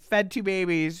and fed 2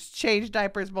 babies, changed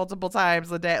diapers multiple times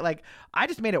a day. Like I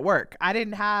just made it work. I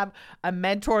didn't have a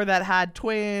mentor that had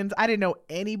twins. I didn't know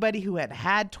anybody who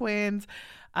had twins.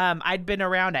 I'd been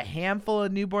around a handful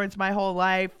of newborns my whole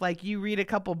life. Like you read a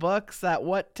couple books that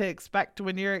what to expect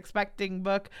when you're expecting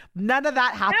book. None of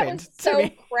that happened. That was so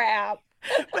crap.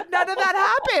 But none of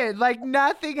that happened. Like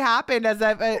nothing happened as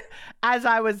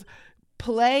I was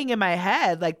playing in my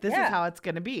head. Like this is how it's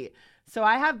going to be. So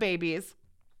I have babies.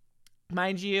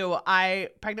 Mind you,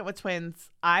 pregnant with twins,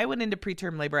 I went into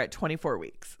preterm labor at 24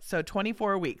 weeks. So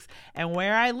 24 weeks. And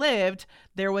where I lived,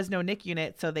 there was no NICU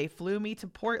unit. So they flew me to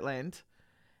Portland.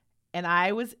 And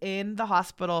I was in the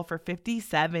hospital for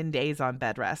 57 days on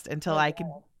bed rest until I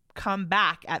could come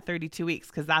back at 32 weeks,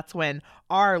 because that's when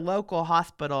our local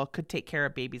hospital could take care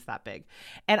of babies that big.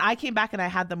 And I came back and I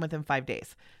had them within 5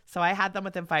 days. So I had them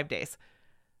within 5 days.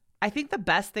 I think the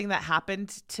best thing that happened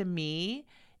to me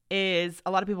is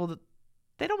a lot of people,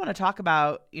 they don't want to talk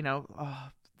about,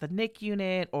 the NIC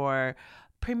unit or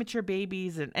premature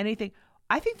babies and anything.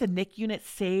 I think the NIC unit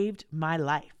saved my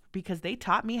life, because they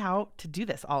taught me how to do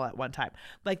this all at one time.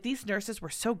 Like these nurses were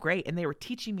so great, and they were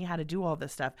teaching me how to do all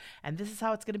this stuff, and this is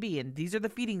how it's going to be, and these are the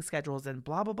feeding schedules and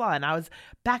blah, blah, blah. And I was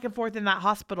back and forth in that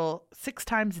hospital 6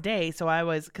 times a day. So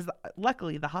because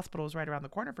luckily the hospital was right around the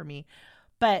corner for me,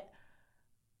 but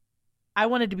I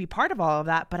wanted to be part of all of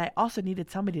that, but I also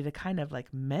needed somebody to kind of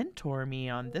like mentor me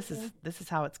on this is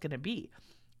how it's going to be.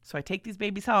 So I take these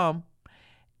babies home,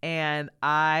 and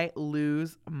I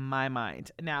lose my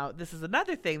mind. Now, this is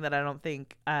another thing that I don't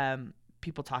think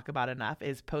people talk about enough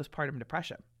is postpartum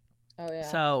depression. Oh, yeah.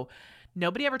 So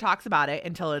nobody ever talks about it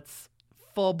until it's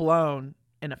full blown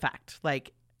in effect.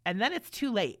 And then it's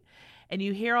too late. And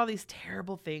you hear all these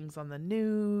terrible things on the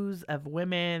news of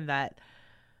women that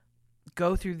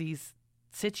go through these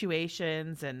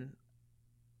situations. And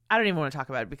I don't even want to talk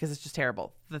about it, because it's just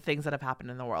terrible, the things that have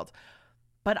happened in the world.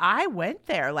 But I went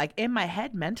there, like in my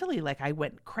head mentally, like I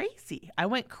went crazy.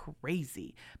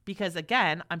 Because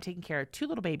again, I'm taking care of 2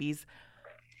 little babies,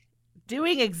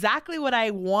 doing exactly what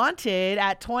I wanted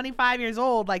at 25 years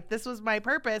old. Like this was my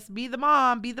purpose, be the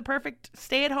mom, be the perfect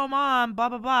stay-at-home mom, blah,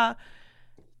 blah, blah.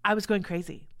 I was going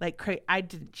crazy. I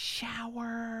didn't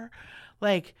shower.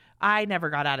 Like I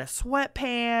never got out of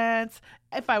sweatpants.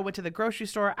 If I went to the grocery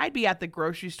store, I'd be at the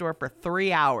grocery store for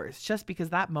 3 hours, just because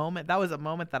that was a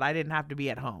moment that I didn't have to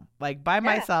be at home. Like by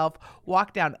myself,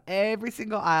 walk down every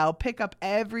single aisle, pick up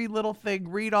every little thing,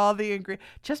 read all the ingredients,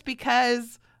 just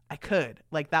because I could.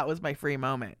 Like that was my free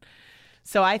moment.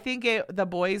 So I think the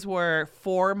boys were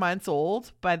 4 months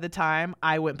old by the time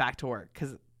I went back to work,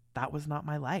 because that was not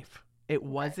my life. It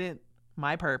wasn't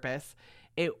my purpose.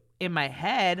 In my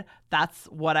head, that's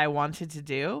what I wanted to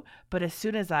do. But as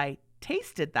soon as I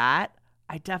tasted that,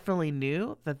 I definitely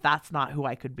knew that that's not who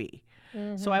I could be.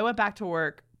 Mm-hmm. So I went back to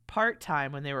work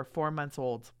part-time when they were 4 months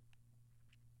old.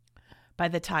 By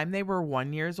the time they were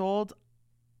 1 year old,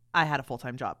 I had a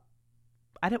full-time job.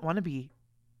 I didn't want to be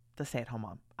the stay-at-home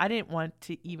mom. I didn't want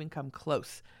to even come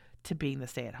close to being the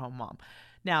stay-at-home mom.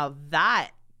 Now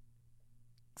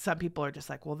some people are just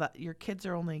like, well, your kids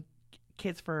are only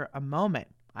kids for a moment.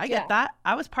 I get Yeah. that.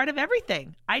 I was part of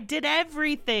everything. I did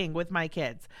everything with my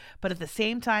kids. But at the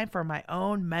same time, for my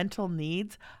own mental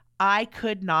needs, I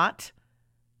could not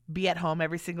be at home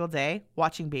every single day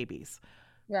watching babies,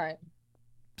 Right.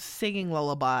 singing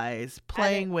lullabies, I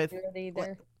playing didn't with. do it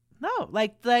either. No,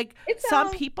 like It's some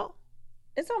almost, people.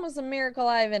 it's almost a miracle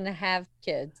I even have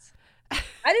kids.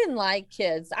 I didn't like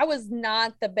kids. I was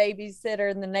not the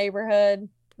babysitter in the neighborhood.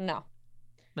 No.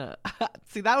 No.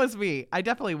 See, that was me. I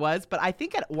definitely was. But I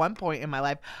think at one point in my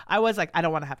life, I was like, I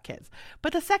don't want to have kids.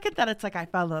 But the second that it's like I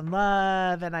fell in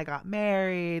love and I got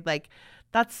married, like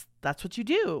that's what you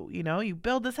do. You know, you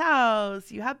build this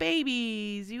house, you have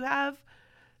babies, you have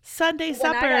Sunday When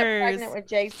I got pregnant suppers. with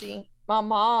JC, my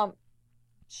mom,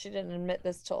 she didn't admit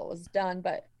this till it was done,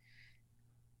 but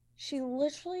she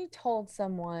literally told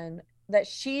someone that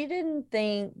she didn't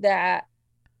think that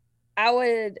I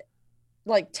would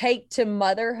like take to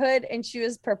motherhood, and she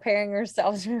was preparing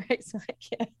herself to raise my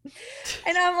kid.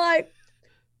 And I'm like,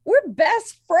 we're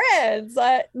best friends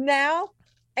now.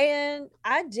 And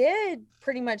I did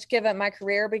pretty much give up my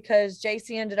career because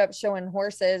JC ended up showing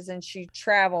horses and she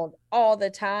traveled all the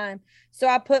time. So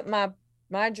I put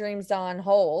my dreams on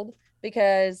hold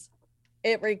because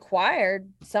it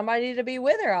required somebody to be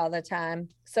with her all the time.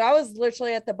 So I was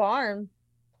literally at the barn.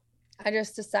 I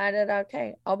just decided,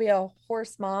 okay, I'll be a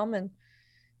horse mom and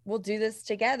we'll do this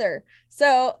together.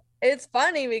 So it's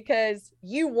funny because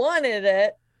you wanted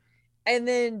it and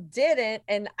then didn't,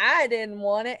 and I didn't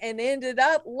want it and ended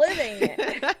up living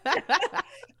it.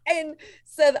 And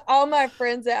so all my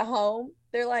friends at home,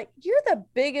 they're like, you're the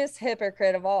biggest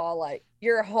hypocrite of all. Like,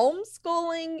 you're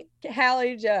homeschooling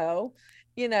Hallie Joe.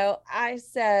 You know, I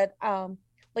said,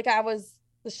 like I was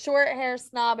the short hair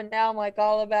snob, and now I'm like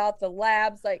all about the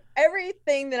labs, like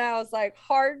everything that I was like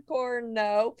hardcore.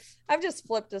 No, I've just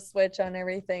flipped a switch on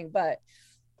everything. But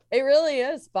it really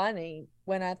is funny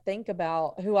when I think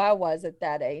about who I was at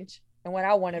that age and what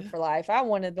I wanted for life. I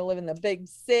wanted to live in the big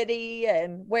city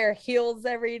and wear heels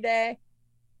every day.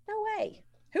 No way.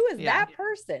 Who is that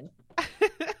person?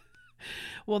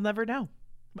 We'll never know.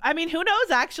 I mean, who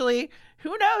knows, actually?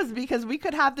 Who knows? Because we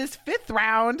could have this fifth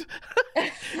round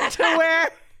to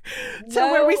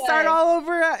where we start all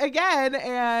over again.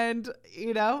 And,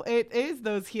 you know, it is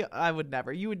those heels.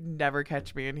 You would never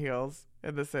catch me in heels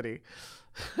in the city.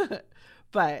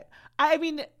 But, I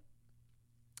mean,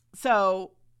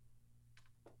 so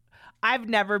I've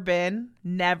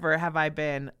never have I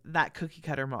been that cookie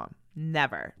cutter mom.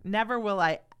 Never will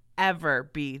I ever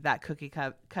be that cookie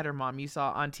cutter mom you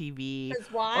saw on TV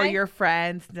or your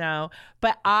friends. No,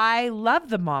 but I love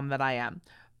the mom that I am.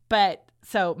 But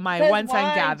so my one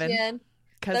son Gavin,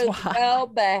 because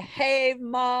well-behaved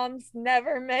moms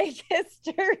never make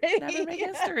history. Never make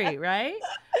history, right?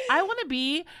 I don't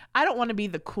want to be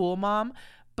the cool mom,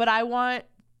 but okay,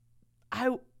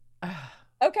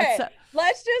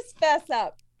 let's just fess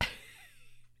up.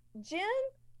 Jen,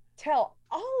 tell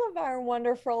all of our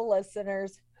wonderful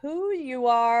listeners who you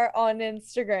are on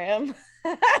Instagram.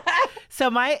 So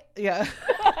this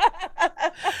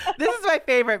is my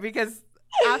favorite because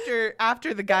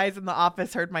after the guys in the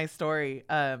office heard my story,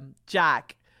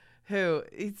 Jack, who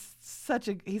he's such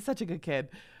a good kid,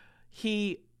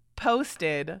 he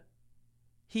reposted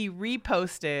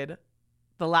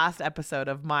the last episode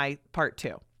of my part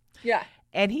 2. Yeah.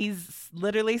 And he's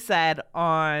literally said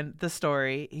on the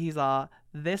story, he's all,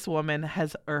 this woman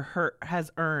has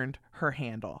earned her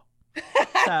handle.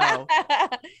 So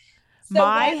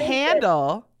my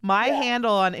handle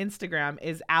on Instagram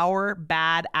is our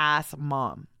badass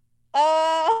mom.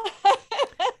 Oh.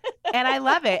 And I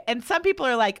love it. And some people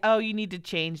are like, oh, you need to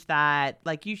change that.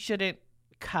 Like, you shouldn't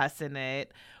cuss in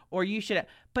it, or you shouldn't.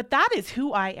 But that is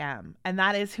who I am. And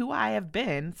that is who I have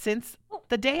been since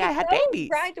the day I had babies.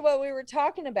 Right to what we were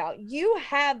talking about. You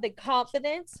have the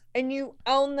confidence and you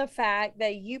own the fact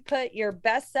that you put your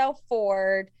best self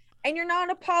forward and you're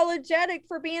not apologetic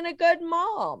for being a good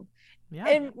mom. Yeah.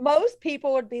 And most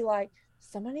people would be like,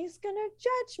 somebody's going to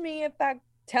judge me if I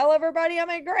tell everybody I'm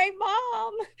a great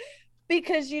mom,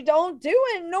 because you don't do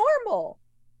it normal.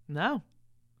 No.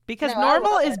 Because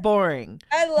normal is boring.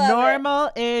 I love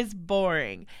normal is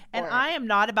boring. And I am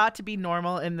not about to be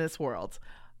normal in this world.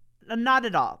 Not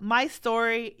at all. My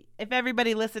story, if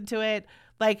everybody listened to it,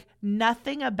 like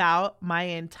nothing about my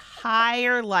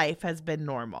entire life has been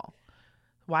normal.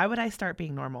 Why would I start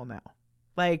being normal now?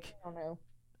 Like, I don't know.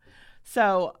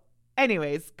 So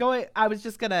anyways, I was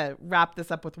just going to wrap this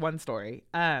up with one story.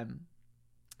 I've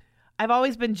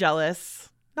always been jealous.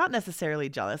 Not necessarily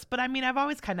jealous, but I mean, I've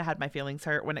always kind of had my feelings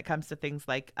hurt when it comes to things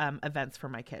like events for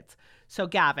my kids. So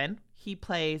Gavin, he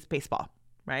plays baseball,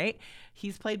 right?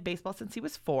 He's played baseball since he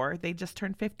was 4. They just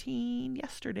turned 15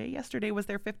 yesterday. Yesterday was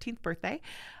their 15th birthday.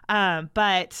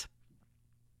 But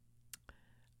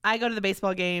I go to the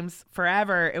baseball games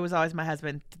forever. It was always my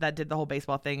husband that did the whole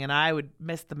baseball thing. And I would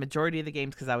miss the majority of the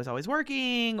games because I was always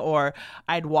working, or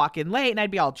I'd walk in late and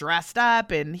I'd be all dressed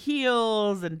up in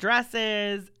heels and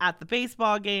dresses at the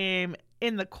baseball game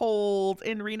in the cold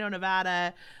in Reno,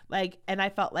 Nevada. Like, and I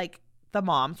felt like the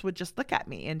moms would just look at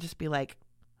me and just be like,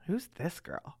 who's this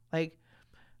girl? Like,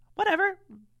 whatever.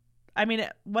 I mean,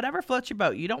 whatever floats your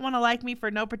boat. You don't want to like me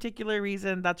for no particular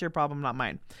reason. That's your problem, not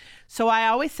mine. So I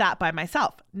always sat by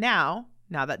myself. Now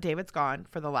that David's gone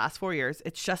for the last 4 years,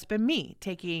 it's just been me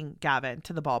taking Gavin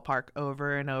to the ballpark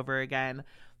over and over again,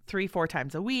 3-4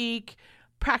 times a week,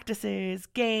 practices,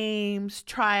 games,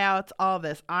 tryouts, all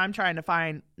this. I'm trying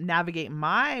to navigate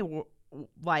my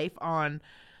life on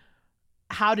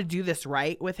how to do this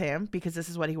right with him, because this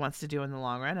is what he wants to do in the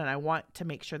long run. And I want to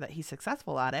make sure that he's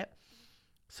successful at it.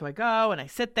 So I go and I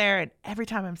sit there, and every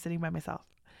time I'm sitting by myself,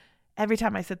 every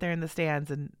time I sit there in the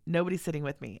stands and nobody's sitting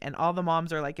with me, and all the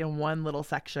moms are like in one little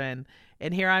section,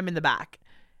 and here I'm in the back.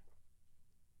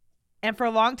 And for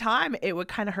a long time, it would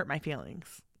kind of hurt my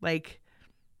feelings. Like,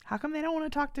 how come they don't want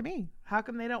to talk to me? How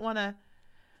come they don't want to?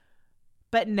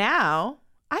 But now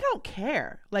I don't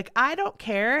care. Like, I don't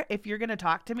care if you're going to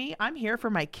talk to me. I'm here for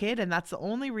my kid, and that's the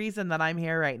only reason that I'm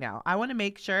here right now. I want to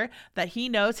make sure that he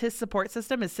knows his support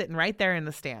system is sitting right there in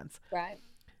the stands. Right.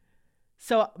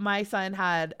 So my son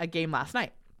had a game last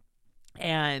night,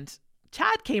 and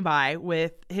Chad came by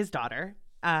with his daughter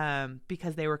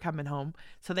because they were coming home.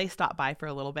 So they stopped by for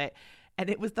a little bit. And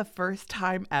it was the first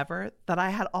time ever that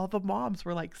I had all the moms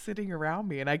were like sitting around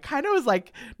me. And I kind of was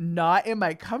like not in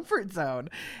my comfort zone.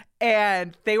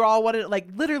 And they were all wanted, like,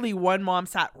 literally one mom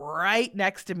sat right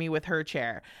next to me with her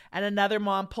chair. And another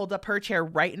mom pulled up her chair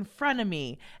right in front of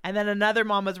me. And then another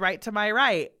mom was right to my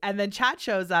right. And then Chad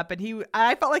shows up, and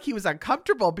I felt like he was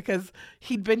uncomfortable because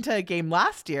he'd been to a game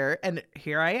last year. And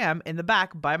here I am in the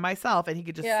back by myself. And he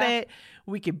could just sit.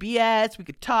 We could BS. We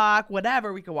could talk,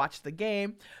 whatever. We could watch the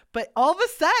game. But all of a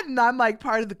sudden, I'm like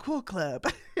part of the cool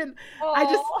club. And I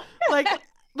just,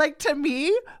 like to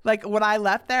me, like when I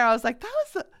left there, I was like, that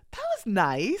was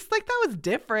nice. Like, that was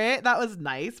different. That was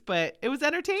nice, but it was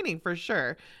entertaining for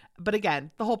sure. But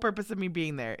again, the whole purpose of me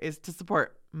being there is to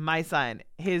support my son,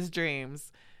 his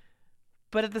dreams.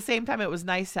 But at the same time, it was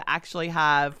nice to actually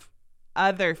have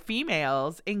other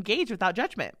females engage without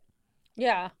judgment.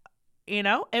 Yeah. You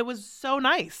know, it was so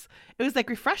nice. It was like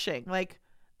refreshing. Like,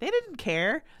 they didn't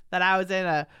care that I was in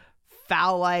a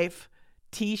Foul Life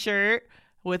t-shirt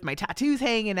with my tattoos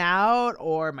hanging out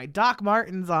or my Doc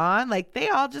Martens on. Like,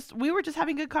 we were just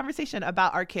having good conversation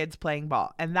about our kids playing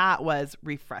ball. And that was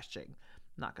refreshing.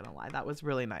 Not going to lie. That was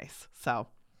really nice. So,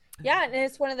 yeah. And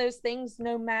it's one of those things,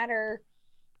 no matter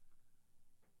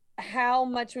how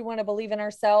much we want to believe in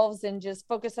ourselves and just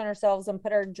focus on ourselves and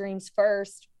put our dreams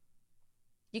first,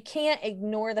 you can't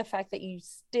ignore the fact that you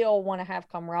still want to have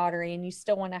camaraderie and you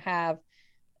still want to have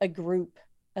a group,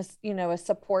 a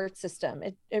support system.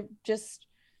 It's just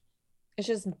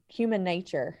human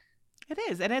nature. It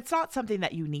is. And it's not something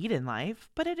that you need in life,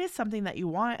 but it is something that you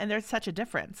want. And there's such a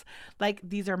difference. Like,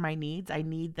 these are my needs. I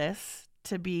need this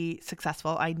to be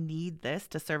successful. I need this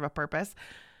to serve a purpose.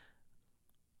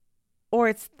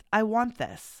 Or I want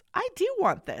this. I do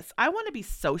want this. I want to be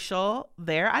social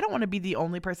there. I don't want to be the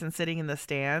only person sitting in the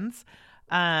stands.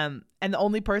 And the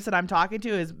only person I'm talking to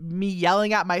is me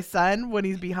yelling at my son when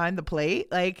he's behind the plate.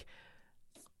 Like,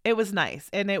 it was nice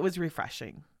and it was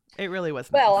refreshing. It really was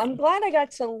nice. Well, I'm glad I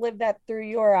got to live that through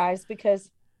your eyes,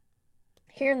 because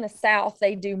here in the South,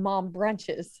 they do mom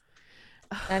brunches.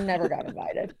 I never got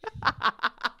invited.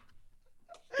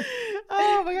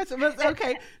 Oh my gosh.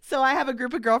 Okay. So I have a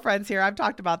group of girlfriends here. I've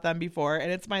talked about them before,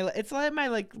 and it's my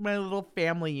little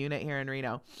family unit here in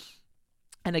Reno.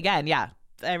 And again, yeah,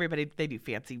 everybody, they do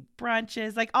fancy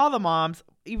brunches, like all the moms,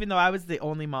 even though I was the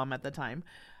only mom at the time,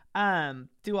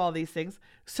 do all these things.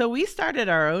 So we started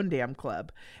our own damn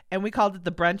club, and we called it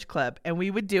the Brunch Club, and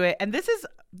we would do it. And this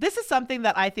is something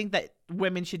that I think that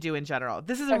women should do in general.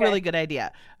 This is a really good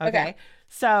idea. Okay.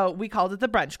 So we called it the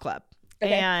Brunch Club.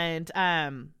 Okay.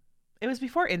 And it was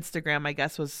before Instagram, I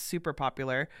guess, was super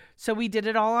popular. So we did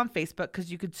it all on Facebook,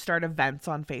 because you could start events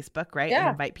on Facebook, right? Yeah. And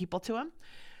invite people to them.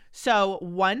 So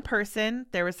one person,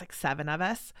 there was like 7 of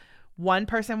us. One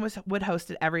person would host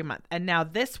it every month. And now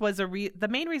this was the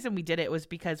main reason we did it was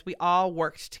because we all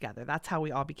worked together. That's how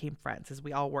we all became friends, is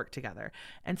we all worked together.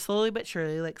 And slowly but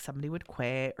surely, like, somebody would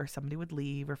quit or somebody would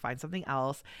leave or find something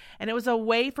else. And it was a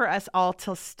way for us all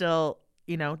to still,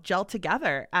 gel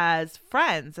together as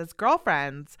friends, as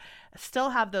girlfriends, still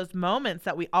have those moments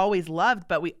that we always loved,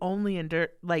 but we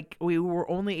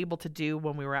were only able to do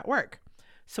when we were at work.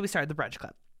 So we started the brunch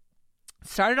club.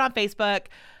 Started on Facebook.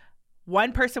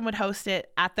 One person would host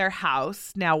it at their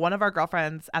house. Now, one of our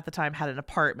girlfriends at the time had an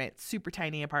apartment, super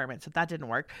tiny apartment, so that didn't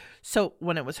work. So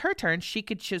when it was her turn, she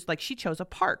could choose, she chose a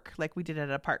park, like we did it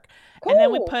at a park. Cool. And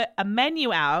then we put a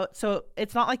menu out. So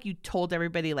it's not like you told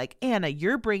everybody, Anna,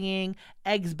 you're bringing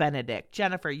Eggs Benedict.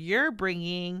 Jennifer, you're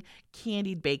bringing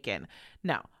candied bacon.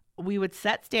 No, we would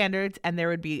set standards, and there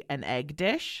would be an egg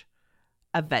dish,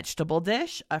 a vegetable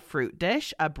dish, a fruit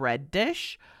dish, a bread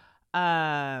dish,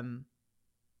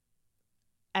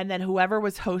 and then whoever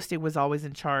was hosting was always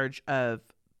in charge of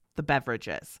the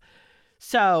beverages.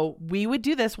 So we would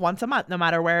do this once a month, no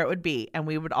matter where it would be. And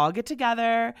we would all get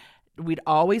together. We'd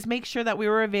always make sure that we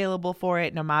were available for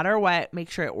it, no matter what. Make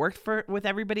sure it worked with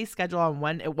everybody's schedule on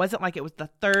when. It wasn't like it was the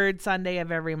third Sunday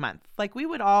of every month. We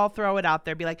would all throw it out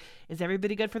there, be like, is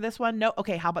everybody good for this one? No.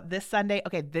 Okay, how about this Sunday?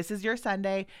 Okay, this is your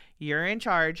Sunday. You're in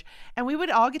charge. And we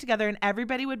would all get together, and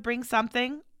everybody would bring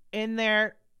something in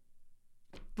their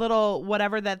little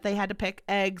whatever that they had to pick,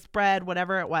 eggs, bread,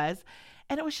 whatever it was.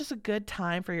 And it was just a good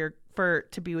time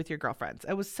to be with your girlfriends.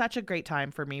 It was such a great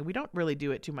time for me. We don't really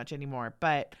do it too much anymore,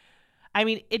 but I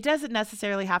mean, it doesn't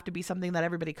necessarily have to be something that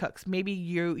everybody cooks. Maybe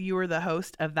you were the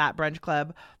host of that brunch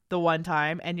club the one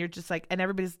time, and you're just and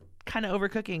everybody's kind of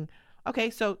overcooking. Okay,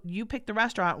 so you pick the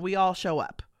restaurant, we all show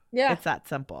up. Yeah. It's that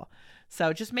simple.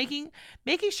 So just making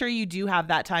sure you do have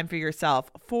that time for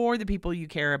yourself, for the people you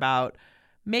care about,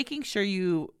 making sure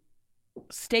you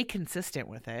stay consistent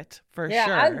with it, for sure.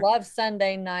 Yeah, I love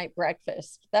Sunday night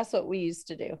breakfast. That's what we used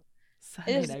to do.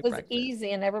 It was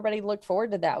easy, and everybody looked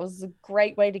forward to that. It was a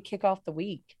great way to kick off the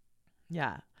week.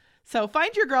 Yeah. So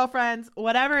find your girlfriends,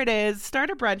 whatever it is,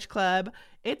 start a brunch club.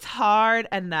 It's hard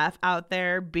enough out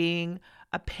there being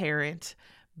a parent,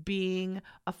 being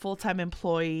a full-time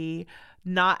employee,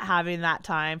 not having that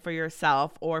time for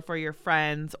yourself or for your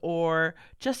friends, or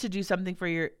just to do something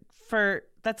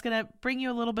that's going to bring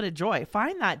you a little bit of joy.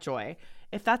 Find that joy.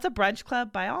 If that's a brunch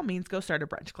club, by all means, go start a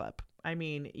brunch club. I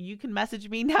mean, you can message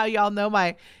me now. Y'all know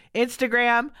my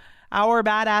Instagram, Our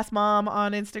Badass Mom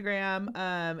on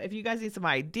Instagram. If you guys need some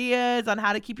ideas on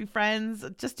how to keep your friends,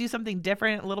 just do something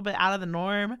different, a little bit out of the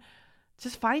norm,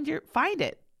 just find it.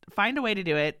 Find a way to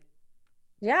do it.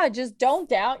 Yeah, just don't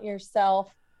doubt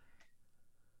yourself.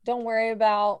 Don't worry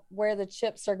about where the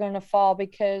chips are going to fall,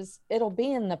 because it'll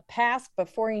be in the past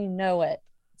before you know it.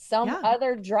 Some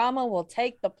other drama will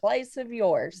take the place of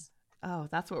yours. Oh,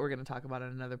 that's what we're going to talk about in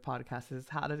another podcast, is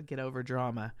how to get over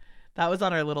drama. That was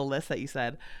on our little list that you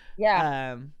said.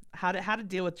 Yeah. How to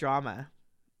deal with drama,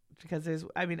 because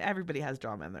everybody has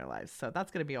drama in their lives. So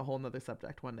that's going to be a whole nother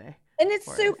subject one day. And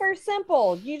it's super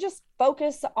simple. You just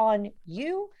focus on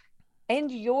you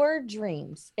and your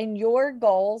dreams and your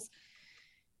goals,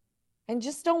 and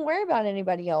just don't worry about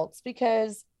anybody else,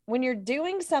 because when you're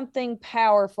doing something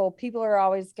powerful, people are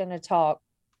always going to talk.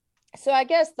 So I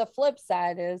guess the flip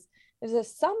side is if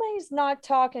somebody's not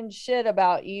talking shit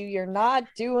about you, you're not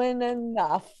doing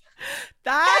enough.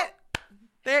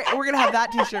 We're going to have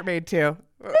that t-shirt made too.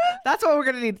 That's what we're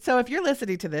going to need. So if you're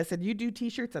listening to this and you do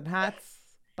t-shirts and hats,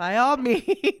 by all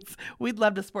means, we'd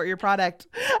love to support your product.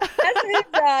 Message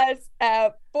us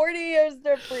at 40 Years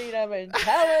to Freedom and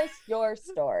tell us your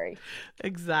story.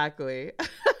 Exactly.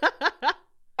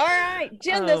 All right,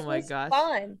 Jen, this was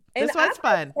fun. And this was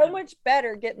fun. So much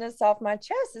better getting this off my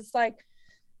chest. It's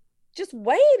just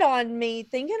weighed on me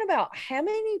thinking about how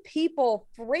many people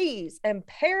freeze and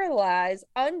paralyze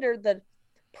under the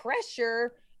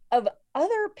pressure of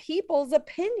other people's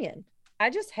opinion. I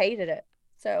just hated it.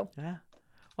 So yeah.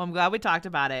 Well, I'm glad we talked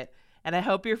about it, and I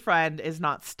hope your friend is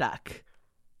not stuck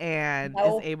and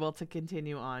is able to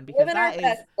continue on, because living our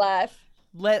best life.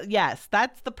 Yes,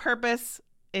 that's the purpose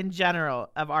in general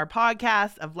of our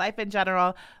podcast, of life in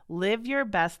general. Live your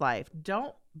best life.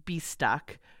 Don't be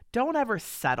stuck. Don't ever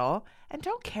settle, and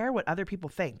don't care what other people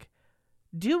think.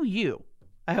 Do you.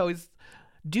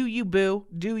 Do you, boo.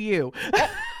 Do you.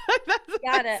 That's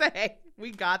what I say.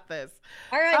 We got this.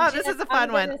 All right. Oh, Jen, this is a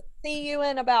fun one. See you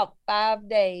in about 5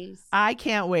 days. I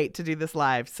can't wait to do this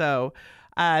live. So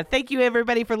thank you,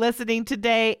 everybody, for listening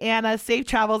today. Anna, safe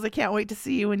travels. I can't wait to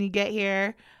see you when you get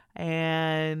here.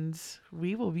 And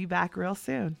we will be back real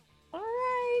soon. All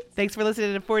right. Thanks for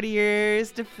listening to 40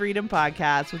 Years to Freedom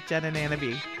podcast with Jen and Anna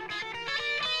B.